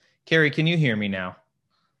Carrie, can you hear me now?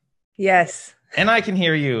 Yes. And I can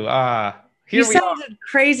hear you. You Here we are. sounded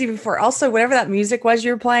crazy before. Also, whatever that music was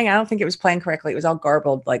you were playing, I don't think it was playing correctly. It was all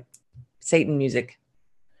garbled, like Satan music.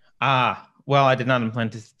 Well, I did not plan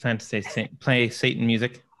to play Satan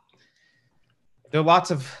music. There are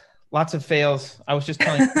lots of fails. I was just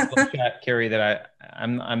telling people in chat, Carrie, that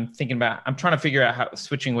I'm thinking about. I'm trying to figure out how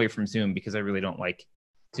switching away from Zoom because I really don't like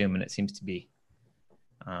Zoom, and it seems to be.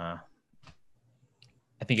 Uh,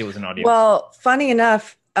 I think it was an audio. Well, funny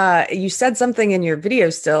enough, you said something in your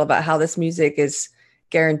video still about how this music is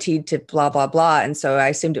guaranteed to blah, blah, blah. And so I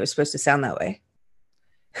assumed it was supposed to sound that way.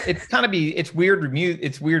 It's weird.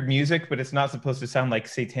 It's weird music, but it's not supposed to sound like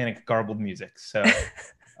satanic garbled music. So.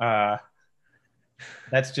 Uh,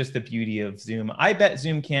 That's just the beauty of Zoom. I bet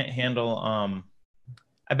Zoom can't handle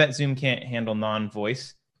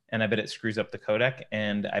non-voice, and I bet it screws up the codec,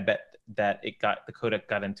 and I bet that the codec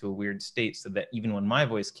got into a weird state so that even when my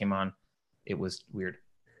voice came on, it was weird.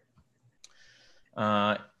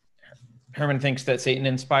 Herman thinks that Satan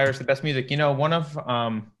inspires the best music. This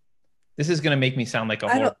is going to make me sound like a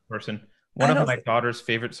horrible person. One of my daughter's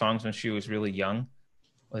favorite songs when she was really young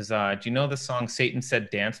was, do you know the song Satan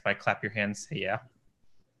Said Dance by Clap Your Hands, Say Yeah?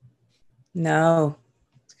 No.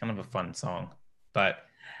 It's kind of a fun song, but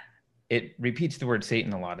it repeats the word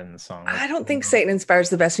Satan a lot in the song. I don't think Satan inspires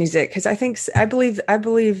the best music because I believe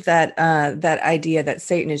that that idea that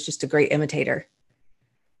Satan is just a great imitator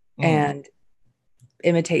and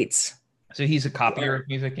imitates. So he's a copier of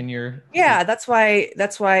music in your. Yeah, that's why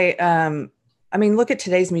I mean, look at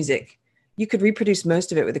today's music. You could reproduce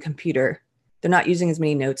most of it with a computer. They're not using as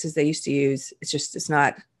many notes as they used to use. It's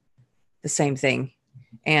not the same thing.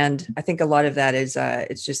 And I think a lot of that is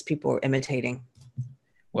it's just people imitating.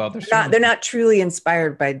 Well, They're not truly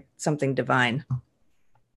inspired by something divine.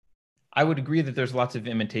 I would agree that there's lots of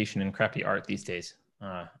imitation in crappy art these days.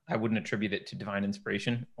 I wouldn't attribute it to divine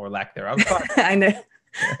inspiration or lack thereof. I know.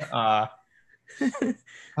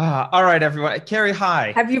 All right, everyone. Carrie,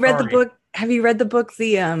 hi. Have you read the book? Have you read the book,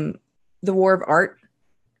 The War of Art?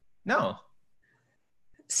 No.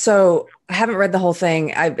 So I haven't read the whole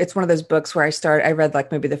thing. It's one of those books where I read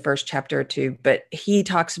like maybe the first chapter or two, but he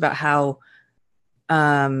talks about how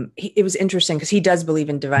it was interesting because he does believe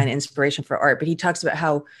in divine inspiration for art, but he talks about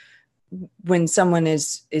how when someone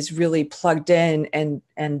is really plugged in and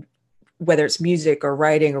whether it's music or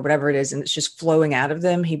writing or whatever it is, and it's just flowing out of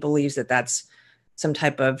them, he believes that that's some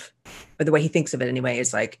type of, or the way he thinks of it anyway,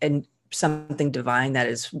 is like, and something divine that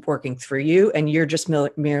is working through you and you're just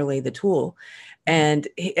merely the tool. And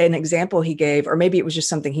an example he gave, or maybe it was just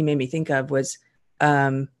something he made me think of, was,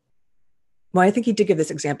 well, I think he did give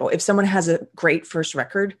this example. If someone has a great first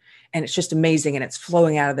record and it's just amazing and it's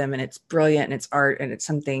flowing out of them and it's brilliant and it's art and it's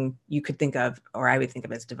something you could think of, or I would think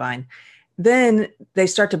of as divine, then they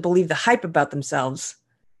start to believe the hype about themselves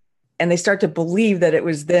and they start to believe that it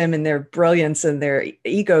was them and their brilliance and their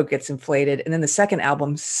ego gets inflated. And then the second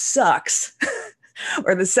album sucks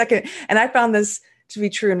or the second. And I found this to be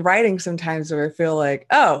true in writing sometimes where I feel like,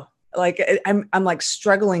 oh, like I'm like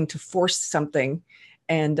struggling to force something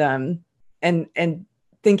and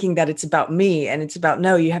thinking that it's about me, and it's about,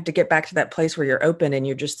 no, you have to get back to that place where you're open and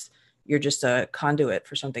you're just a conduit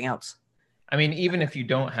for something else. I mean, even if you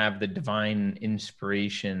don't have the divine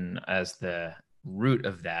inspiration as the root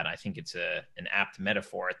of that, I think it's an apt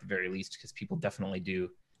metaphor at the very least, because people definitely do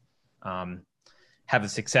have a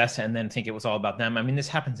success and then think it was all about them. I mean, this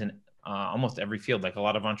happens in almost every field. Like a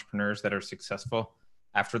lot of entrepreneurs that are successful,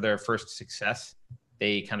 after their first success,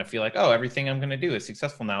 they kind of feel like, oh, everything I'm going to do is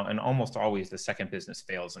successful now. And almost always the second business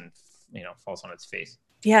fails and, falls on its face.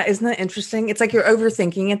 Yeah. Isn't that interesting? It's like you're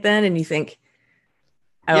overthinking it then. And you think,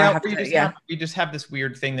 oh, yeah, we just have this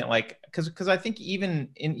weird thing that, like, because I think even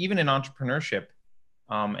in entrepreneurship,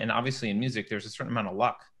 and obviously in music, there's a certain amount of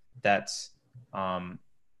luck that's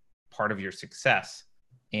part of your success.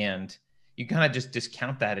 And you kind of just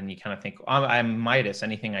discount that and you kind of think, oh, I'm Midas,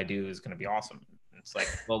 anything I do is going to be awesome. It's like,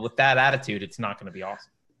 well, with that attitude, it's not going to be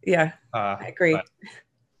awesome. Yeah, I agree.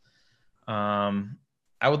 But,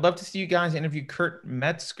 I would love to see you guys interview Kurt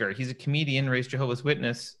Metzger. He's a comedian, raised Jehovah's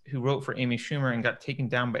Witness, who wrote for Amy Schumer and got taken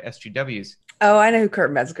down by SGWs. Oh, I know who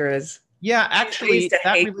Kurt Metzger is. Yeah, actually,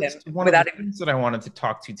 that relates to one of the things that I wanted to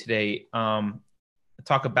talk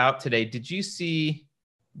about today. Did you see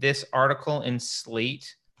this article in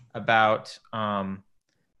Slate about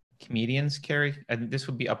comedians, Carrie? This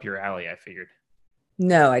would be up your alley, I figured.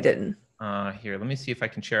 No, I didn't. Here, let me see if I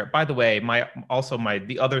can share it. By the way,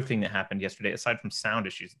 the other thing that happened yesterday, aside from sound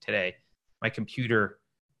issues today, my computer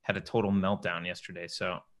had a total meltdown yesterday.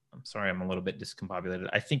 So I'm sorry, I'm a little bit discombobulated.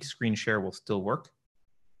 I think screen share will still work.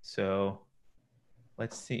 So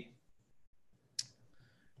let's see.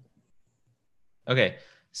 Okay.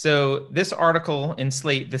 So this article in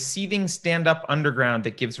Slate, the seething stand-up underground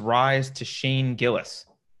that gives rise to Shane Gillis.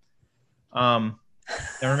 Now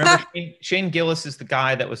remember, Shane Gillis is the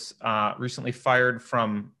guy that was recently fired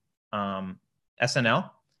from SNL,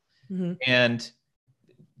 and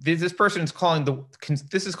this person is calling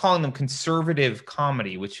them conservative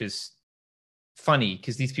comedy, which is funny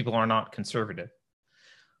because these people are not conservative.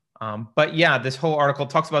 But yeah, this whole article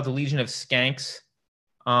talks about the Legion of Skanks,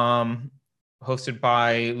 hosted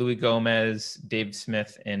by Louis Gomez, Dave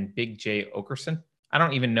Smith, and Big J. Okerson. I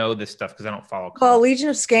don't even know this stuff because I don't follow. Well, Legion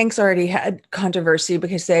of Skanks already had controversy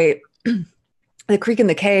because the Creek in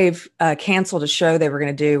the Cave canceled a show they were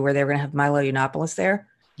going to do where they were going to have Milo Yiannopoulos there.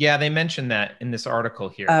 Yeah, they mentioned that in this article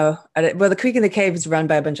here. Oh, well, the Creek in the Cave is run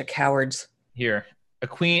by a bunch of cowards. Here, a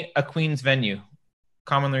Queen's venue,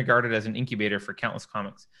 commonly regarded as an incubator for countless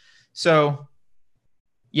comics. So,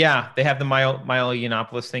 yeah, they have the Milo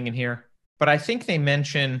Yiannopoulos thing in here. But I think they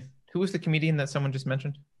mention, who was the comedian that someone just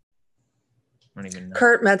mentioned? I don't even know.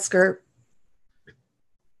 Kurt Metzger.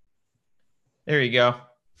 There you go.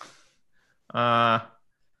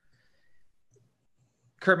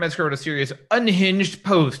 Kurt Metzger wrote a series of unhinged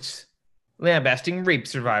posts lambasting rape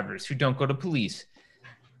survivors who don't go to police.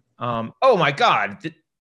 Oh my God.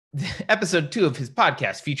 Episode 2 of his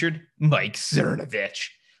podcast featured Mike Cernovich.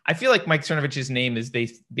 I feel like Mike Cernovich's name is, they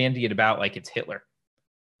bandy it about like it's Hitler.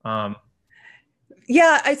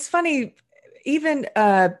 Yeah, it's funny. Even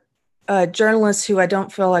journalists who I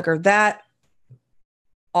don't feel like are that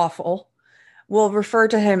awful will refer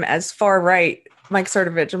to him as far right, Mike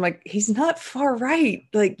Cernovich. I'm like, he's not far right.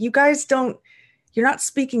 Like, you guys you're not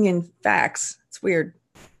speaking in facts. It's weird.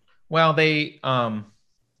 Well,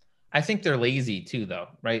 I think they're lazy too, though,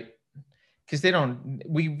 right? Because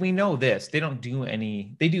we know this. They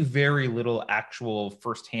do very little actual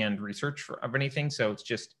firsthand research of anything. So it's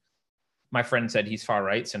just, my friend said he's far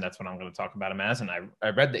right, so that's what I'm going to talk about him as. And I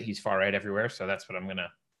read that he's far right everywhere, so that's what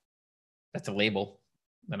that's a label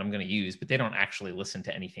that I'm going to use. But they don't actually listen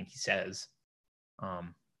to anything he says.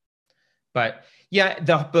 But yeah,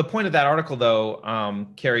 the point of that article, though,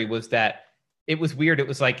 Carrie, was that it was weird. It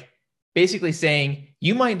was like basically saying,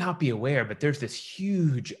 you might not be aware, but there's this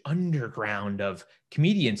huge underground of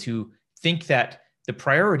comedians who think that the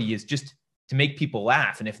priority is just to make people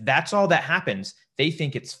laugh. And if that's all that happens, they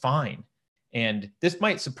think it's fine. And this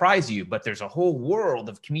might surprise you, but there's a whole world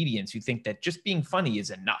of comedians who think that just being funny is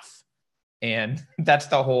enough. And that's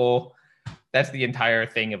the entire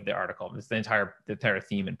thing of the article. It's the entire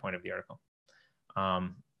theme and point of the article.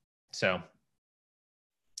 So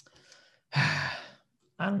I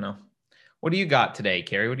don't know. What do you got today,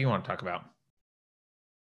 Carrie? What do you want to talk about?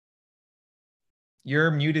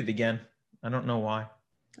 You're muted again. I don't know why.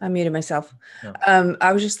 I muted myself. No.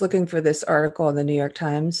 I was just looking for this article in the New York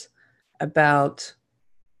Times about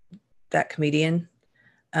that comedian.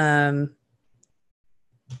 I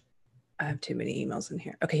have too many emails in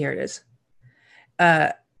here. Okay, here it is.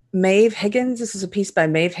 Maeve Higgins. This is a piece by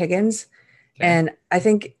Maeve Higgins. Okay. And I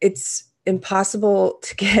think it's impossible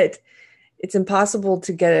to get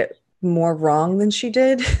it more wrong than she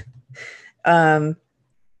did. Hold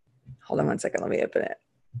on one second. Let me open it.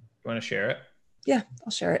 You want to share it? Yeah,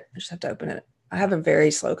 I'll share it. I just have to open it. I have a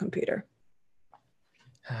very slow computer.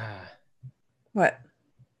 What?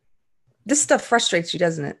 This stuff frustrates you,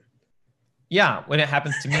 doesn't it? Yeah, when it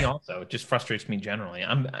happens to me also, it just frustrates me generally.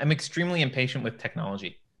 I'm extremely impatient with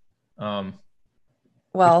technology.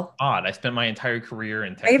 Well, odd. I spent my entire career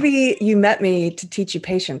in technology. Maybe you met me to teach you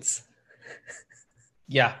patience.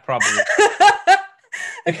 Yeah, probably.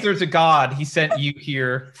 If there's a God, he sent you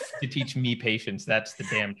here to teach me patience. That's the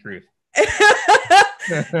damn truth.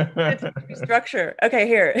 Structure. Okay,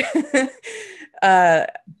 here.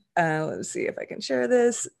 Let's see if I can share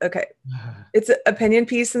this. Okay. It's an opinion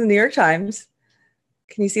piece in the New York Times.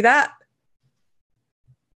 Can you see that?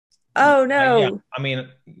 Oh, no. Yeah. I mean,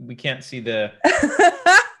 we can't see the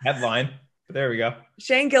headline, but there we go.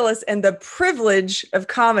 Shane Gillis and the privilege of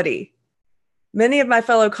comedy. Many of my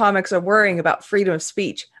fellow comics are worrying about freedom of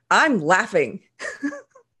speech. I'm laughing.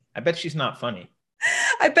 I bet she's not funny.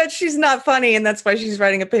 I bet she's not funny, and that's why she's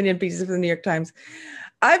writing opinion pieces for the New York Times.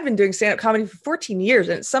 I've been doing stand-up comedy for 14 years,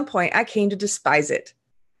 and at some point I came to despise it.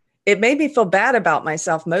 It made me feel bad about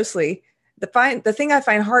myself mostly. The thing I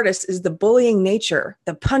find hardest is the bullying nature,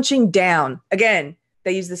 the punching down. Again,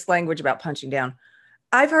 they use this language about punching down.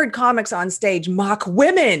 I've heard comics on stage mock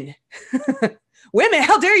women. Women,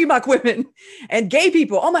 how dare you mock women? And gay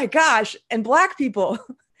people, oh my gosh, and Black people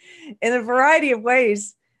in a variety of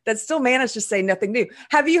ways that still manage to say nothing new.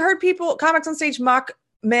 Have you heard comics on stage mock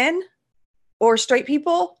men? or straight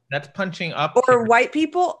people That's punching up. or white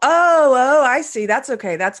people. Oh, I see. That's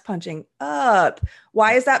okay. That's punching up.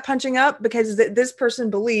 Why is that punching up? Because this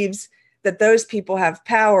person believes that those people have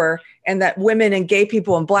power and that women and gay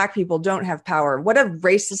people and black people don't have power. What a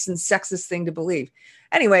racist and sexist thing to believe.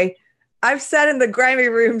 Anyway, I've sat in the green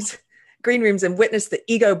rooms and witnessed the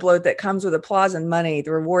ego bloat that comes with applause and money,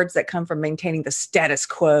 the rewards that come from maintaining the status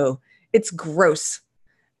quo. It's gross.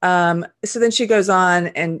 So then she goes on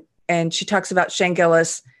and she talks about Shane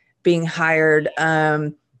Gillis being hired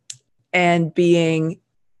and being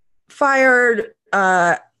fired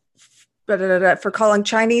for calling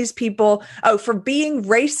Chinese people, for being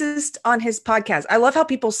racist on his podcast. I love how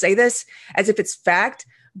people say this as if it's fact,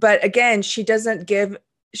 but again, she doesn't give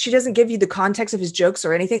you the context of his jokes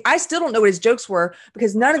or anything. I still don't know what his jokes were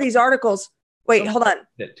because none of these articles. Wait, hold on.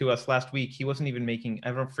 To us last week, he wasn't even making.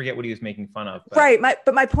 I don't forget what he was making fun of. But. Right.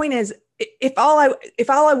 But my point is, if all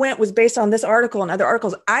I went was based on this article and other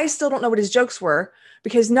articles, I still don't know what his jokes were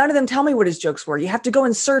because none of them tell me what his jokes were. You have to go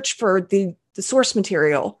and search for the source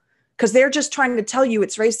material because they're just trying to tell you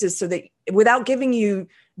it's racist so that without giving you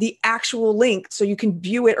the actual link so you can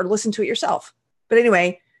view it or listen to it yourself. But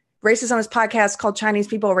anyway, racist on his podcast called Chinese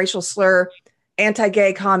people a racial slur.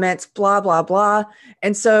 Anti-gay comments, blah, blah, blah.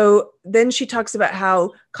 And so then she talks about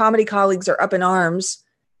how comedy colleagues are up in arms.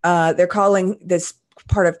 They're calling this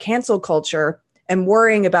part of cancel culture and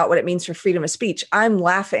worrying about what it means for freedom of speech. I'm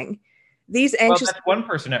laughing. These anxious. Well, that's one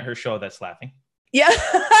person at her show that's laughing. Yeah.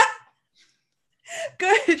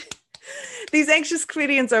 Good. These anxious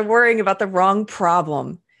comedians are worrying about the wrong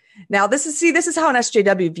problem. Now, this is how an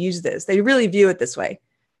SJW views this. They really view it this way.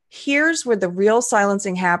 Here's where the real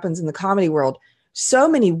silencing happens in the comedy world. So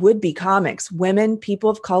many would-be comics, women, people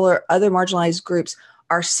of color, other marginalized groups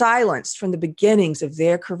are silenced from the beginnings of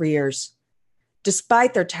their careers.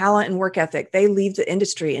 Despite their talent and work ethic, they leave the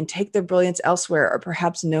industry and take their brilliance elsewhere or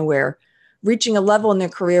perhaps nowhere. Reaching a level in their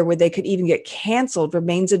career where they could even get canceled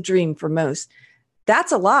remains a dream for most.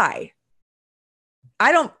 That's a lie.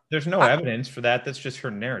 There's no evidence for that. That's just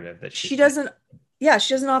her narrative. That she doesn't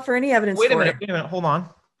offer any evidence for it. Wait a minute. Hold on.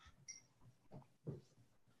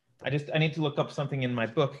 I need to look up something in my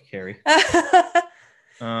book, Carrie.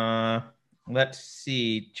 Let's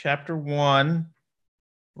see. Chapter 1,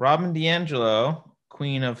 Robin DiAngelo,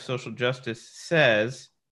 Queen of Social Justice, says,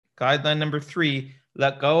 guideline number 3,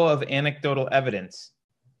 let go of anecdotal evidence.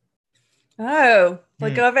 Oh,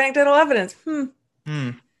 let go of anecdotal evidence.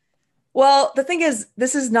 Well, the thing is,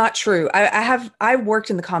 this is not true. I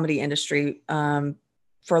worked in the comedy industry for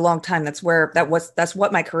a long time. That's what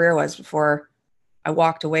my career was before I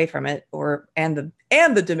walked away from it, and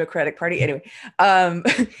the Democratic Party. Anyway,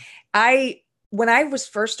 when I was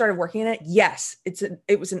first started working in it, yes,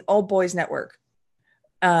 it was an old boys network,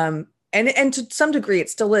 and to some degree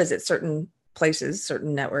it still is at certain places,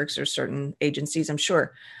 certain networks or certain agencies, I'm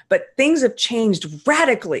sure. But things have changed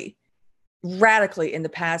radically in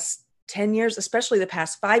the past 10 years, especially the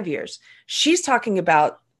past 5 years. She's talking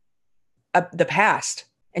about the past,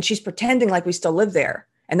 and she's pretending like we still live there.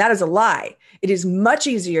 And that is a lie. It is much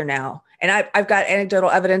easier now. And I've got anecdotal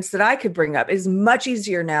evidence that I could bring up. It is much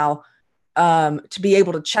easier now to be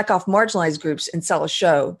able to check off marginalized groups and sell a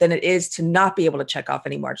show than it is to not be able to check off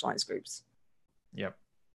any marginalized groups. Yep.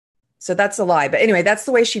 So that's a lie. But anyway, that's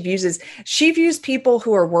the way she views it. She views people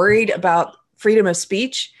who are worried about freedom of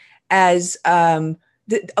speech as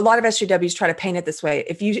a lot of SJWs try to paint it this way.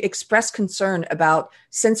 If you express concern about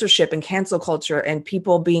censorship and cancel culture and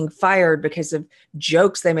people being fired because of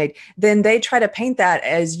jokes they made, then they try to paint that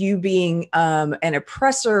as you being an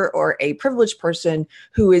oppressor or a privileged person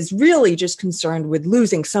who is really just concerned with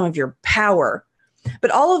losing some of your power.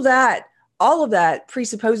 But all of that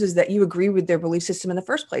presupposes that you agree with their belief system in the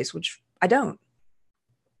first place, which I don't.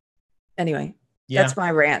 Anyway, That's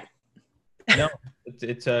my rant. No,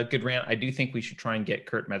 it's a good rant. I do think we should try and get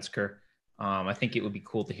Kurt Metzger. I think it would be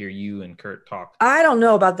cool to hear you and Kurt talk. I don't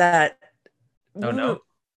know about that. Oh, no?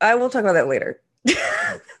 I will talk about that later.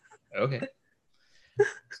 Okay.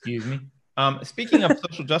 Excuse me. Speaking of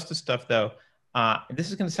social justice stuff, though, this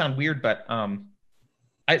is going to sound weird, but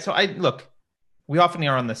look, we often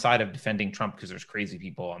are on the side of defending Trump because there's crazy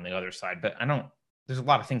people on the other side, but there's a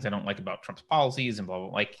lot of things I don't like about Trump's policies and blah, blah,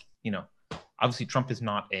 like, obviously Trump is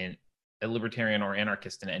not a libertarian or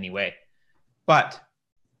anarchist in any way. But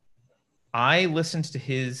I listened to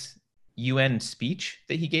his UN speech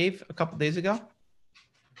that he gave a couple days ago.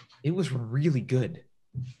 It was really good.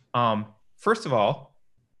 First of all,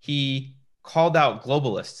 he called out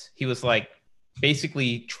globalists. He was like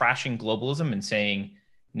basically trashing globalism and saying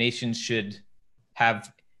nations should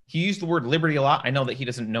have, he used the word liberty a lot. I know that he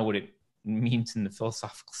doesn't know what it means in the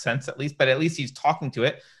philosophical sense, at least, but at least he's talking to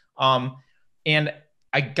it. And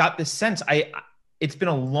I got this sense, it's been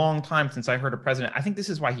a long time since I heard a president. I think this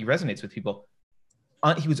is why he resonates with people.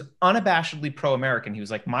 He was unabashedly pro-American. He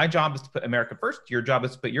was like, my job is to put America first. Your job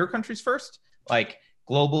is to put your countries first. Like,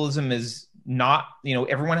 globalism is not,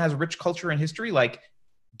 everyone has a rich culture and history. Like,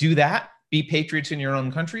 do that. Be patriots in your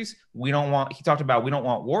own countries. He talked about, we don't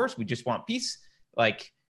want wars. We just want peace.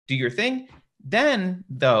 Like, do your thing. Then,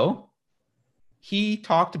 though, he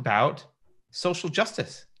talked about social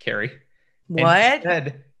justice, Carrie. What? He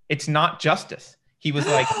said, it's not justice. He was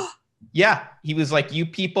like, he was like, you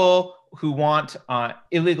people who want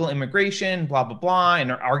illegal immigration, blah, blah, blah,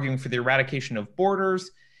 and are arguing for the eradication of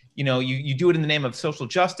borders. You do it in the name of social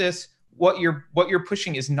justice. What you're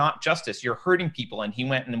pushing is not justice. You're hurting people. And he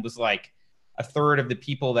went and was like, a third of the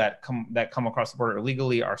people that come across the border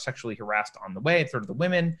illegally are sexually harassed on the way. A third of the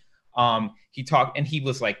women. He talked, and he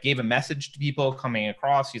was like, gave a message to people coming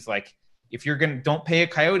across. He's like, if you're don't pay a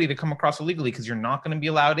coyote to come across illegally because you're not going to be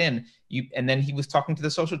allowed in. And then he was talking to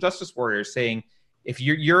the social justice warriors saying, if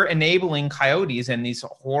you're enabling coyotes and these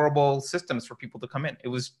horrible systems for people to come in. It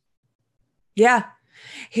was. Yeah.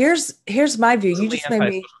 Here's my view. You just made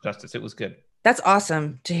me justice. It was good. That's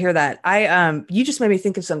awesome to hear that. You just made me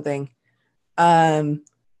think of something.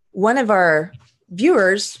 One of our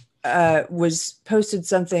viewers was posted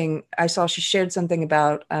something. I saw she shared something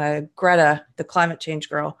about Greta, the climate change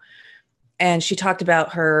girl. And she talked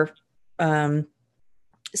about her,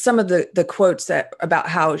 some of the quotes about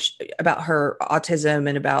her autism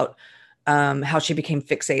and about how she became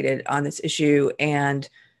fixated on this issue and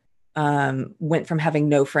went from having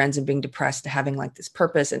no friends and being depressed to having like this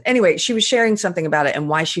purpose. And anyway, she was sharing something about it and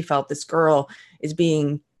why she felt this girl is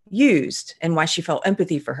being used and why she felt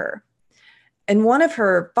empathy for her. And one of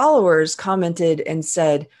her followers commented and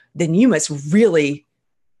said, then you must really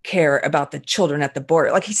care about the children at the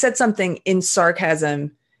border. Like he said something in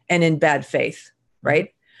sarcasm and in bad faith,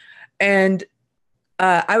 right? And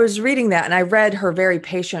I was reading that and I read her very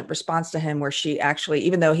patient response to him where she actually,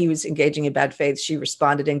 even though he was engaging in bad faith, she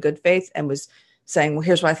responded in good faith and was saying, well,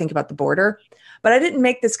 here's what I think about the border. But I didn't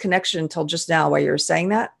make this connection until just now while you were saying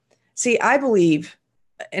that. See, I believe,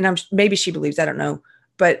 and maybe she believes, I don't know,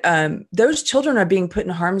 but those children are being put in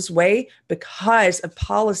harm's way because of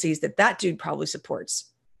policies that dude probably supports.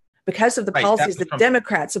 Because of the policies that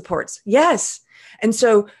Democrat supports. Yes. And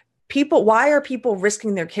so why are people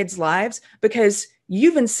risking their kids' lives? Because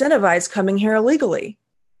you've incentivized coming here illegally.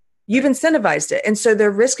 You've incentivized it. And so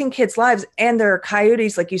they're risking kids' lives and there are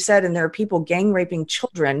coyotes, like you said, and there are people gang raping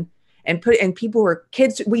children and people who are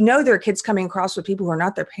kids. We know there are kids coming across with people who are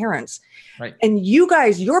not their parents. Right. And you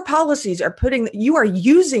guys, your policies you are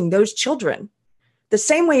using those children the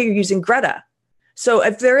same way you're using Greta. So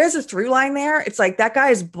if there is a through line there, it's like that guy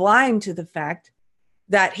is blind to the fact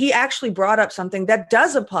that he actually brought up something that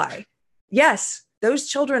does apply. Yes, those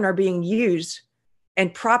children are being used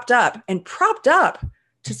and propped up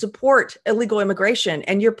to support illegal immigration,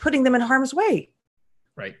 and you're putting them in harm's way.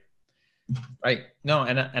 Right. No,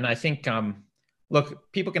 and I think,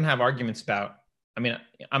 look, people can have arguments about, I mean,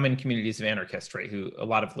 I'm in communities of anarchists, right, who a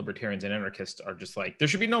lot of libertarians and anarchists are just like, there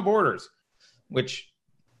should be no borders, which,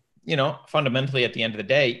 fundamentally at the end of the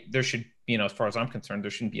day, there should, as far as I'm concerned,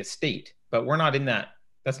 there shouldn't be a state, but we're not in that.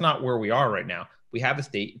 That's not where we are right now. We have a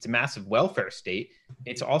state. It's a massive welfare state.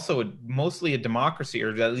 It's also mostly a democracy, or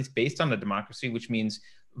at least based on a democracy, which means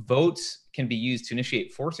votes can be used to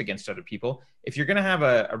initiate force against other people. If you're going to have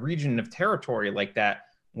a region of territory like that,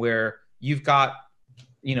 where you've got,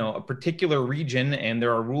 a particular region and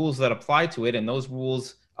there are rules that apply to it, and those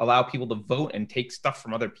rules allow people to vote and take stuff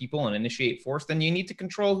from other people and initiate force, then you need to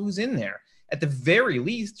control who's in there. At the very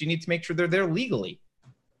least, you need to make sure they're there legally.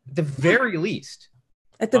 At the very least.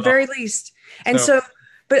 At the very least. And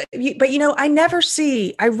but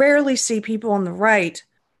I rarely see people on the right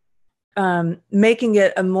making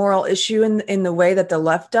it a moral issue in the way that the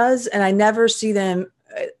left does. And I never see them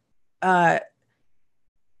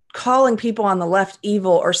calling people on the left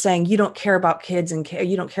evil or saying, you don't care about kids and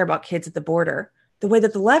you don't care about kids at the border the way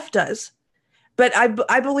that the left does. But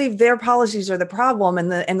I believe their policies are the problem,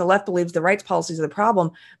 and the left believes the right's policies are the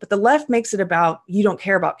problem. But the left makes it about you don't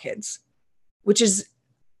care about kids, which is,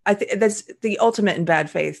 I think that's the ultimate in bad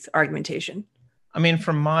faith argumentation. I mean,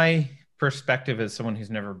 from my perspective as someone who's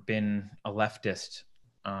never been a leftist,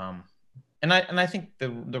 and I think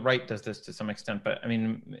the right does this to some extent, but I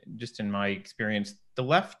mean, just in my experience, the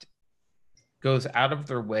left goes out of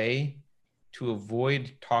their way to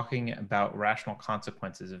avoid talking about rational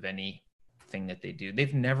consequences of anything that they do.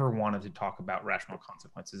 They've never wanted to talk about rational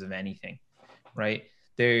consequences of anything, right?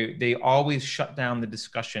 They always shut down the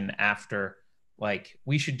discussion after, like,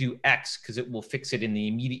 we should do X because it will fix it in the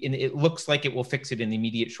immediate, and it looks like it will fix it in the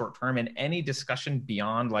immediate short term. And any discussion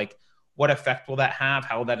beyond, like, what effect will that have?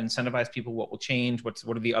 How will that incentivize people? What will change? What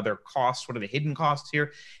are the other costs? What are the hidden costs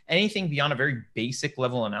here? Anything beyond a very basic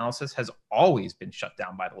level analysis has always been shut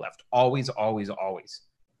down by the left. Always, always, always.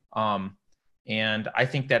 And I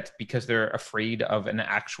think that's because they're afraid of an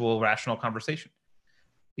actual rational conversation.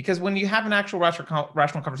 Because when you have an actual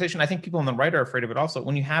rational conversation, I think people on the right are afraid of it also.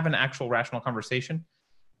 When you have an actual rational conversation,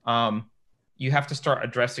 you have to start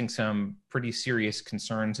addressing some pretty serious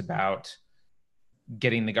concerns about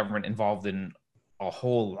getting the government involved in a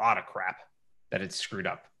whole lot of crap that it's screwed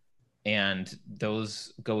up. And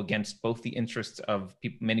those go against both the interests of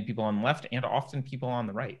many people on the left and often people on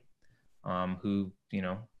the right, who, you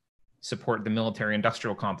know, support the military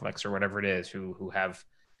industrial complex or whatever it is, who have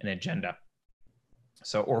an agenda.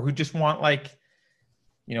 So, or who just want, like,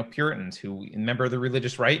 you know, Puritans who remember the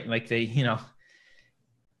religious right, like they, you know,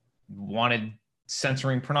 wanted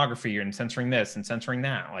censoring pornography and censoring this and censoring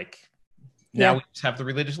that. Like, now we just have the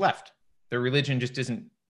religious left. Their religion just isn't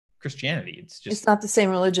Christianity. It's not the same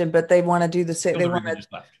religion, but they want to do the same.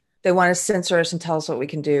 They want to censor us and tell us what we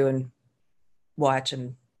can do and watch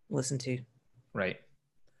and listen to. Right.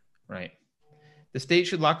 The state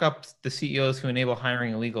should lock up the CEOs who enable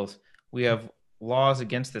hiring illegals. We have laws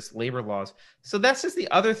against this, labor laws. So that's just the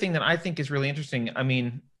other thing that I think is really interesting. I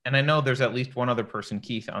mean, and I know there's at least one other person,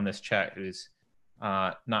 Keith, on this chat who's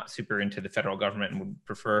not super into the federal government and would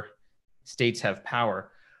prefer states have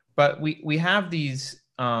power. But we have these,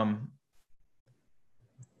 we're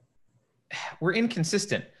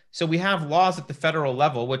inconsistent. So we have laws at the federal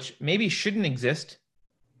level, which maybe shouldn't exist,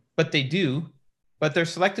 but they do. But they're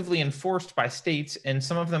selectively enforced by states, and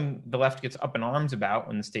some of them the left gets up in arms about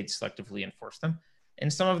when the states selectively enforce them.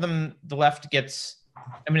 And some of them the left gets,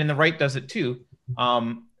 I mean, and the right does it too.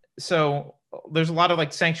 So there's a lot of,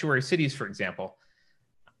 like, sanctuary cities, for example.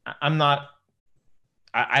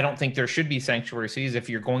 I don't think there should be sanctuary cities. If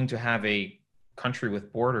you're going to have a country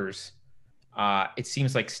with borders, it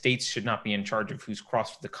seems like states should not be in charge of who's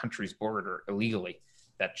crossed the country's border illegally.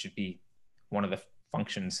 That should be one of the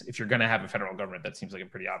functions. If you're going to have a federal government, that seems like a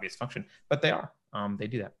pretty obvious function, but they are. They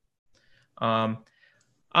do that. I'm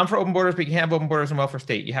for open borders, but you can't have open borders and welfare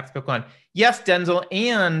state. You have to pick one. Yes, Denzel,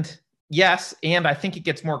 and yes, and I think it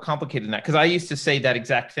gets more complicated than that, because I used to say that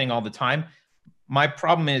exact thing all the time. My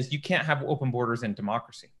problem is you can't have open borders and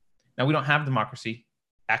democracy. Now, we don't have democracy.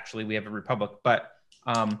 Actually, we have a republic, but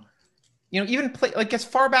you know, even like as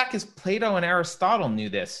far back as Plato and Aristotle knew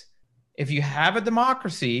this. If you have a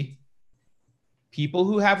democracy, people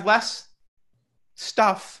who have less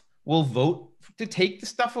stuff will vote to take the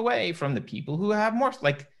stuff away from the people who have more.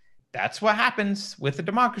 Like, that's what happens with a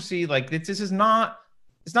democracy. Like, this is not,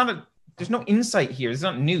 there's no insight here. It's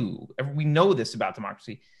not new. We know this about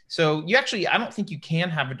democracy. So I don't think you can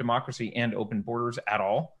have a democracy and open borders at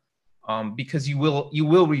all, because you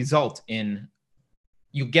will result in,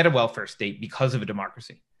 you get a welfare state because of a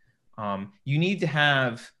democracy. You need to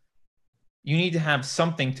have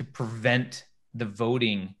something to prevent the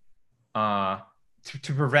voting, to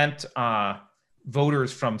prevent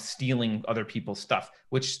voters from stealing other people's stuff,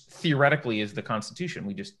 which theoretically is the Constitution.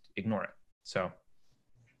 We just ignore it. So,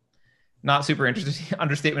 not super interested.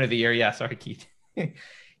 Understatement of the year. Yeah, sorry, Keith.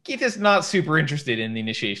 Keith is not super interested in the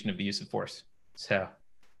initiation of the use of force. So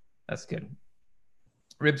that's good.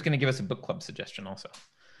 Rib's going to give us a book club suggestion also.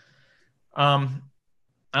 I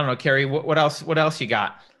don't know, Carrie, what else you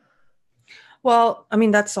got? Well, I mean,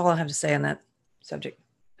 that's all I have to say on that subject.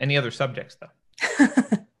 Any other subjects, though?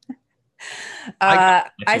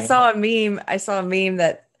 I saw a meme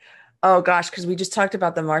that, oh gosh, because we just talked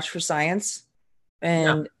about the March for Science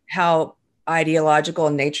and how ideological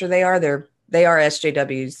in nature they are. They are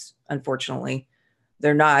SJWs, unfortunately.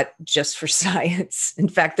 They're not just for science. In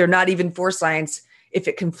fact, they're not even for science if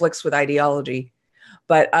it conflicts with ideology.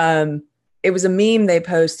 But it was a meme they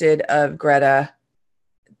posted of Greta,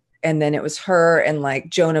 and then it was her and like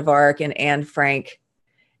Joan of Arc and Anne Frank.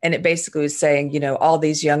 And it basically was saying, you know, all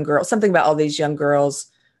these young girls, something about all these young girls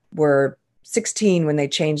were 16 when they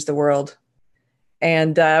changed the world.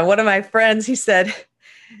 And one of my friends, he said,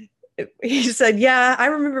 yeah, I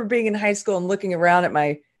remember being in high school and looking around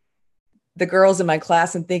at the girls in my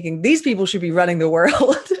class and thinking, these people should be running the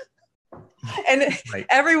world. And right.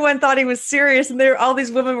 Everyone thought he was serious. And all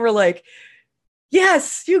these women were like,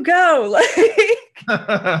 yes, you go.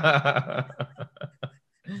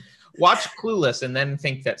 Watch Clueless and then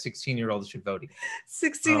think that 16-year-olds should vote again.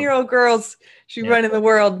 16-year-old girls should run in the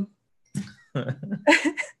world.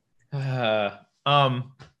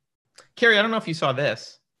 Carrie, I don't know if you saw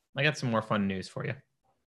this. I got some more fun news for you.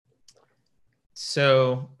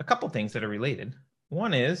 So a couple things that are related.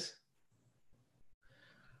 One is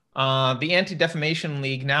the Anti-Defamation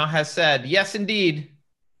League now has said, yes, indeed,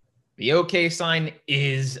 the OK sign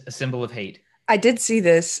is a symbol of hate. I did see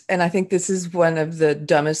this, and I think this is one of the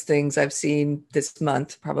dumbest things I've seen this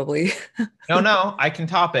month, probably. No, I can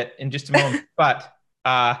top it in just a moment. But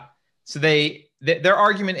so their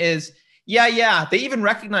argument is, yeah, they even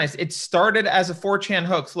recognized it started as a 4chan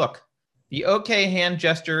hoax. Look, the OK hand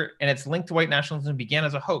gesture and its link to white nationalism began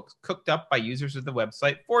as a hoax cooked up by users of the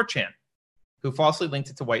website 4chan, who falsely linked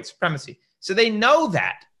it to white supremacy. So they know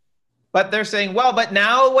that. But they're saying, well, but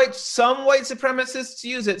now some white supremacists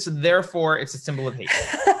use it, so therefore it's a symbol of hate.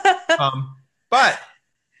 But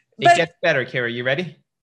it gets better, Carrie. You ready?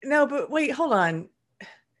 No, but wait, hold on.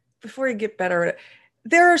 Before you get better,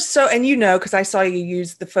 there are and because I saw you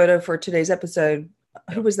use the photo for today's episode.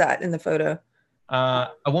 Who was that in the photo? A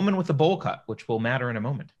woman with a bowl cut, which will matter in a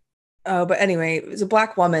moment. Oh, but anyway, it was a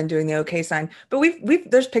black woman doing the OK sign. But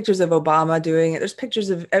there's pictures of Obama doing it. There's pictures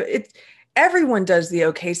of it. Everyone does the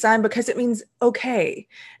OK sign because it means okay.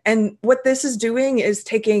 And what this is doing is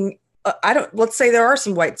taking, let's say there are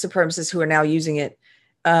some white supremacists who are now using it.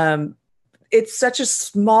 It's such a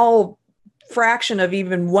small fraction of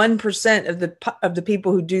even 1% of the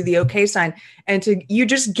people who do the OK sign. And you're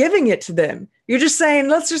just giving it to them. You're just saying,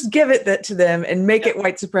 let's just give it to them and make it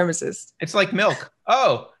white supremacist. It's like milk.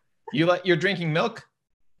 Oh, you're drinking milk?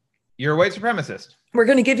 You're a white supremacist. We're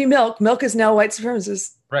going to give you milk. Milk is now white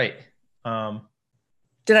supremacist. Right.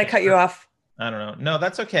 Did I cut you off? I don't know. No,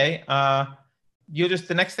 that's okay.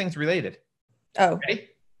 The next thing's related. Oh. Ready?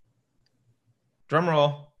 Drum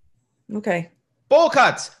roll. Okay. Bowl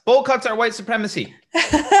cuts. Bowl cuts are white supremacy.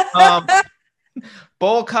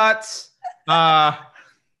 Bowl cuts.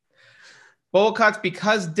 Bowl cuts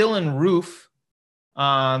because Dylan Roof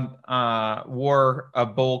wore a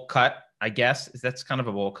bowl cut, I guess. That's kind of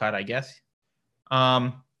a bowl cut, I guess.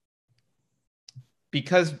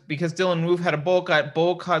 Because Dylan Roof had a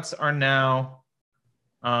bowl cuts are now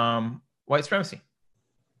white supremacy.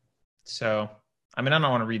 So, I mean, I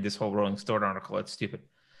don't want to read this whole Rolling Stone article. It's stupid.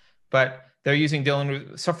 But they're using Dylan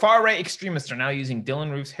Roof. So far-right extremists are now using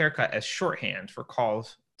Dylan Roof's haircut as shorthand for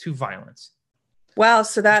calls to violence. Wow.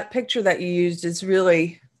 So that picture that you used is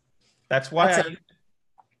really... That's why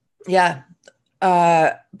Yeah.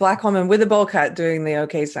 Black woman with a bowl cut doing the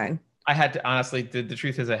OK sign. I had to, honestly, the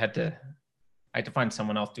truth is I had to find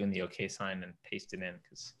someone else doing the OK sign and paste it in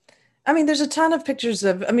because. I mean, there's a ton of pictures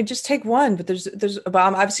of. I mean, just take one, but there's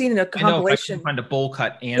Obama. I've seen a compilation. I know, if I can find a bowl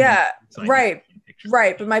cut and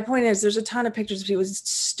right. But my point is, there's a ton of pictures of people. It's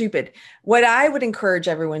stupid. What I would encourage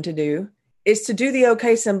everyone to do is to do the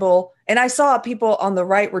OK symbol. And I saw people on the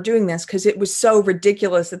right were doing this because it was so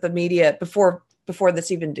ridiculous that the media before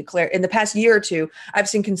this even declared. In the past year or two, I've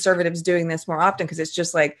seen conservatives doing this more often because it's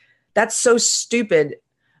just like, that's so stupid.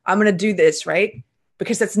 I'm going to do this, right?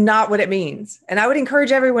 Because that's not what it means. And I would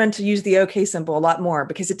encourage everyone to use the OK symbol a lot more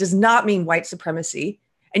because it does not mean white supremacy.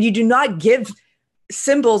 And you do not give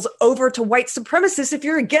symbols over to white supremacists if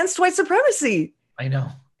you're against white supremacy. I know.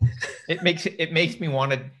 It makes me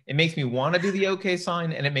want to do the OK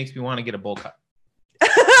sign, and it makes me want to get a bowl cut.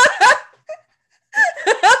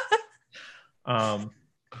 I'm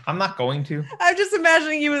not going to. I'm just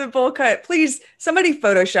imagining you with a bowl cut. Please, somebody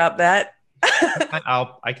Photoshop that.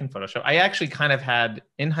 I can Photoshop. I actually kind of had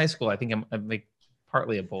in high school. I think I'm like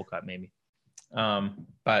partly a bowl cut, maybe.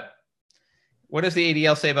 But what does the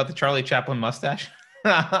ADL say about the Charlie Chaplin mustache?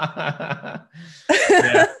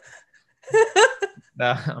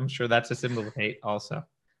 I'm sure that's a symbol of hate. Also,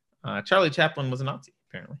 Charlie Chaplin was a Nazi,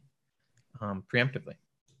 apparently, preemptively.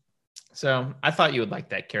 So I thought you would like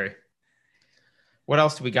that, Carrie. What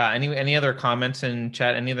else do we got? Any other comments in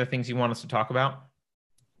chat? Any other things you want us to talk about?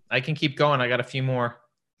 I can keep going. I got a few more.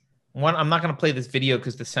 One, I'm not going to play this video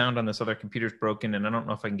because the sound on this other computer is broken, and I don't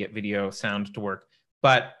know if I can get video sound to work.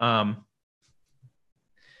 But Carter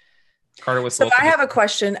was. So I have a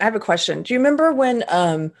question. Do you remember when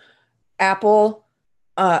Apple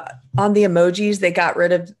on the emojis they got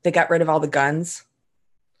rid of all the guns?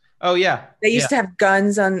 Oh yeah. They used to have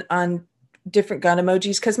guns on different gun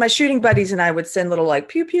emojis because my shooting buddies and I would send little like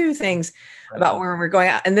pew pew things about where we're going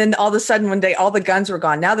out. And then all of a sudden one day all the guns were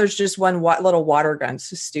gone. Now there's just one little water gun.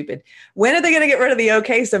 So stupid. When are they going to get rid of the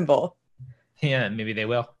OK symbol? Yeah, maybe they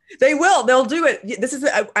will. They will. They'll do it. This is.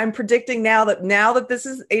 I'm predicting now that this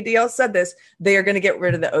is ADL said this, they are going to get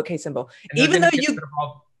rid of the OK symbol. Even though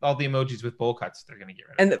all the emojis with bowl cuts, they're going to get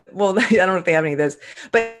rid of. And well, I don't know if they have any of this,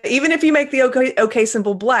 but even if you make the OK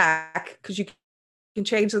symbol black, because you can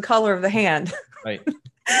change the color of the hand. Right.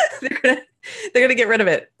 they're gonna they're gonna get rid of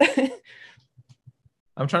it.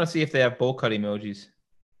 I'm trying to see if they have bowl cut emojis.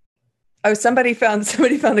 Oh, somebody found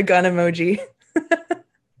a gun emoji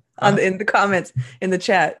in the comments in the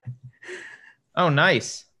chat. Oh,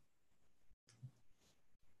 nice.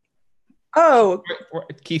 Oh,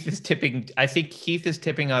 Keith is tipping. I think Keith is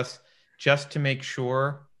tipping us just to make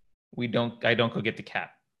sure I don't go get the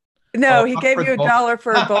cat. No, he gave you $1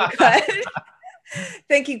 for a bowl cut.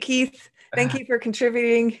 Thank you, Keith. Thank you for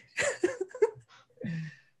contributing.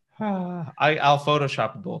 I'll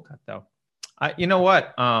Photoshop a bowl cut though. You know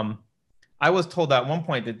what? I was told at one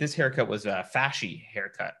point that this haircut was a fasci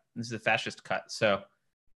haircut. This is a fascist cut. So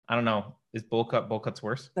I don't know. Is bowl cuts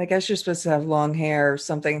worse? I guess you're supposed to have long hair or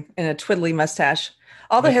something and a twiddly mustache.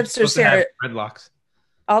 All the hipsters here, dreadlocks.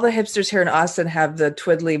 All the hipsters here in Austin have the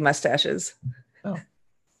twiddly mustaches. Oh,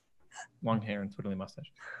 long hair and twiddly mustache.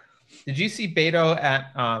 Did you see Beto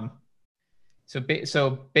at? So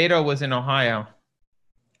Beto was in Ohio.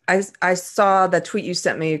 I saw the tweet you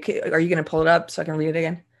sent me. Are you going to pull it up so I can read it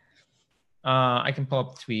again? I can pull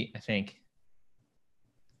up the tweet. I think.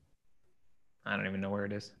 I don't even know where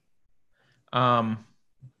it is. I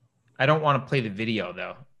don't want to play the video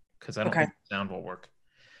though, because I don't think the sound will work.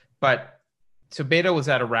 But so Beto was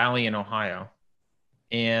at a rally in Ohio,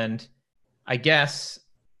 and I guess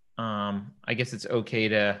it's okay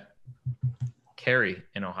to carry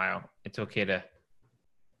in Ohio. It's okay to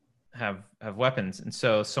have weapons. And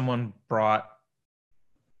so someone brought,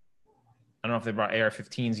 I don't know if they brought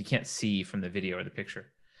AR-15s. You can't see from the video or the picture.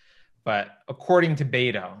 But according to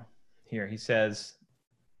Beto, here he says,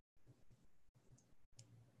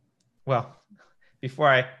 well, this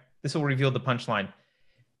will reveal the punchline.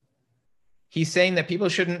 He's saying that people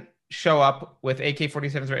shouldn't show up with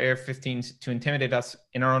AK-47s or AR-15s to intimidate us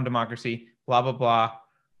in our own democracy, blah, blah,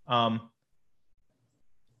 blah.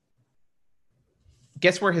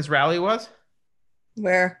 Guess where his rally was?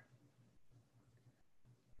 Where?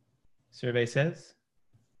 Survey says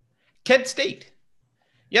Kent State.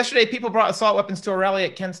 Yesterday, people brought assault weapons to a rally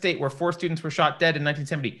at Kent State where 4 students were shot dead in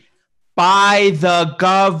 1970 by the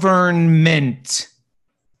government.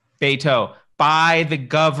 Beto, by the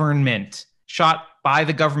government. Shot by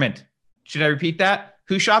the government. Should I repeat that?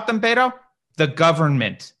 Who shot them, Beto? The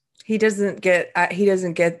government. He doesn't get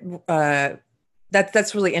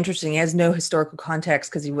that's really interesting. He has no historical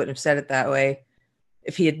context because he wouldn't have said it that way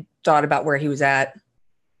if he had thought about where he was at.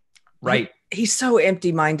 Right. He's so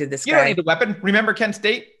empty-minded, this guy. You don't need a weapon. Remember Kent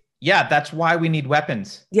State? Yeah, that's why we need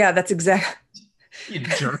weapons. Yeah, that's exactly. You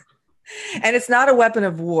jerk. And it's not a weapon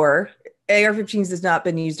of war. AR-15s has not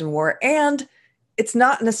been used in war. And it's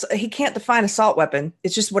not, he can't define assault weapon.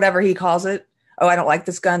 It's just whatever he calls it. Oh, I don't like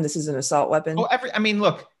this gun. This is an assault weapon. Oh,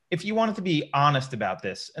 look, if you wanted to be honest about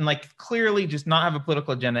this and like clearly just not have a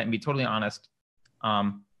political agenda and be totally honest,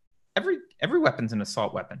 every weapon's an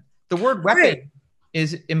assault weapon. The word weapon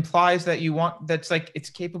implies that that's like it's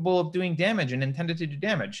capable of doing damage and intended to do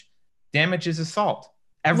damage. Damage is assault.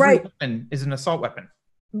 Every weapon is an assault weapon.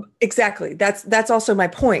 Exactly. That's also my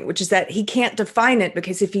point, which is that he can't define it,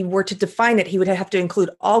 because if he were to define it, he would have to include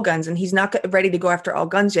all guns, and he's not ready to go after all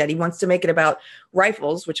guns yet. He wants to make it about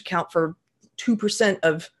rifles, which account for 2%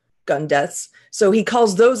 of gun deaths. So he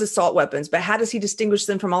calls those assault weapons. But how does he distinguish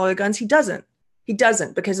them from all other guns? He doesn't,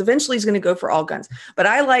 because eventually he's going to go for all guns. But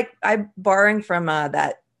I'm borrowing from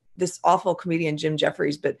this awful comedian, Jim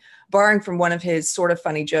Jeffries, but borrowing from one of his sort of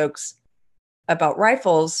funny jokes about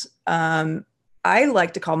rifles. I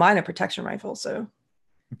like to call mine a protection rifle. So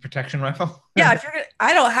protection rifle? Yeah.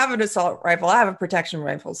 I don't have an assault rifle. I have a protection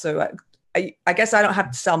rifle. So I guess I don't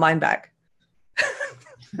have to sell mine back.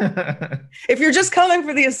 If you're just coming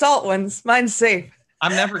for the assault ones, mine's safe.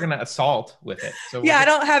 I'm never going to assault with it. So yeah, I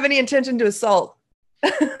don't have any intention to assault.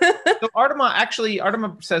 So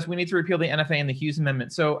Artema says we need to repeal the NFA and the Hughes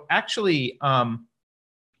Amendment. So actually, I'm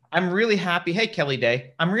really happy. Hey, Kelly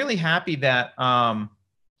Day. I'm really happy that oh,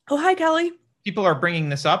 hi, Kelly. People are bringing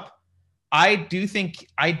this up. I do think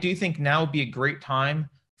now would be a great time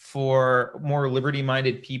for more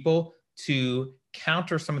liberty-minded people to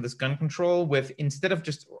counter some of this gun control with, instead of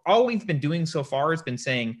just all we've been doing so far has been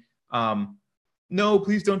saying, no,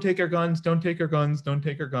 please don't take our guns, don't take our guns, don't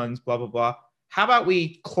take our guns, blah, blah, blah. How about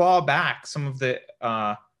we claw back some of the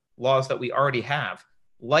laws that we already have,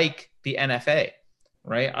 like the NFA,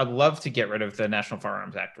 right? I'd love to get rid of the National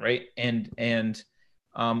Firearms Act, right? And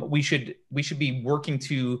we should be working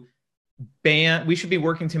to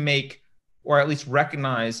make, or at least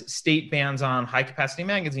recognize, state bans on high capacity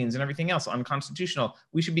magazines and everything else unconstitutional.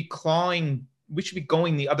 We should be going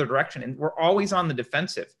the other direction. And we're always on the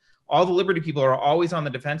defensive. All the liberty people are always on the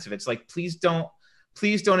defensive. It's like, please don't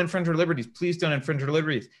please don't infringe our liberties. Please don't infringe our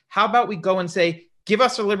liberties. How about we go and say, give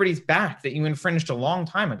us our liberties back that you infringed a long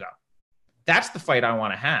time ago? That's the fight I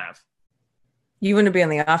want to have. You want to be on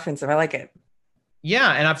the offensive. I like it.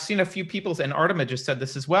 Yeah, and I've seen a few people, and Artema just said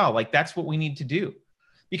this as well. Like, that's what we need to do.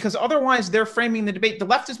 Because otherwise they're framing the debate. The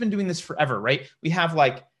left has been doing this forever, right? We have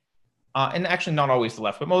like, and actually not always the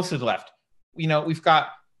left, but mostly the left. You know, we've got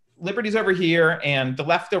liberties over here and the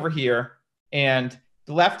left over here. And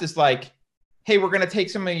the left is like, hey, we're going to take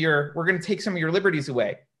some of your liberties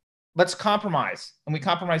away. Let's compromise. And we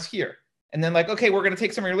compromise here. And then like, okay, we're going to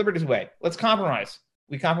take some of your liberties away. Let's compromise.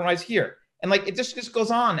 We compromise here. And like, it just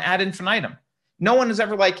goes on ad infinitum. No one is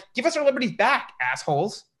ever like, give us our liberties back,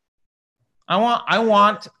 assholes. I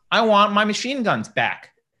want my machine guns back.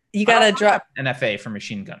 You got to drop NFA for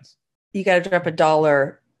machine guns. You got to drop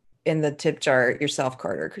 $1 in the tip jar yourself,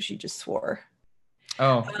 Carter, because you just swore.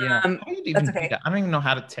 Oh, yeah. How do you even do that? I don't even know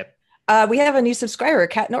how to tip. We have a new subscriber,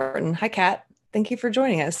 Kat Norton. Hi, Kat. Thank you for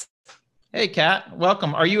joining us. Hey, Kat.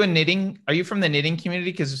 Welcome. Are you from the knitting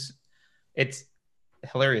community? Because it's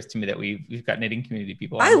hilarious to me that we've got knitting community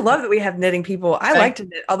people. I love that we have knitting people. I like to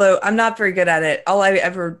knit, although I'm not very good at it. All I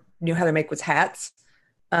ever knew how to make was hats.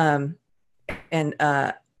 And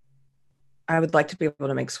I would like to be able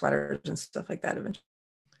to make sweaters and stuff like that eventually.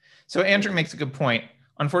 So Andrew makes a good point.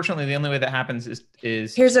 Unfortunately, the only way that happens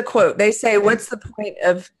is here's a quote. They say, what's the point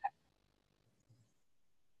of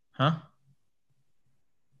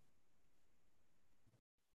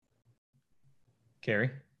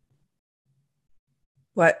Carrie?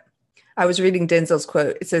 What? I was reading Denzel's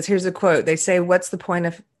quote. It says, here's a quote. They say, what's the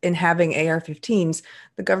point in having AR-15s?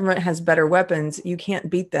 The government has better weapons. You can't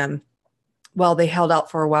beat them. Well, they held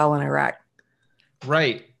out for a while in Iraq.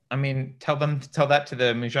 Right. I mean, tell that to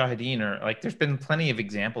the Mujahideen, or like, there's been plenty of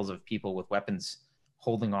examples of people with weapons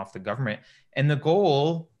holding off the government. And the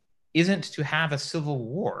goal isn't to have a civil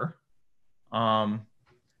war.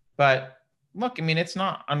 But look, I mean, it's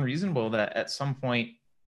not unreasonable that at some point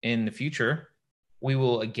in the future, we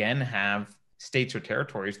will again have states or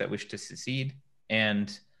territories that wish to secede,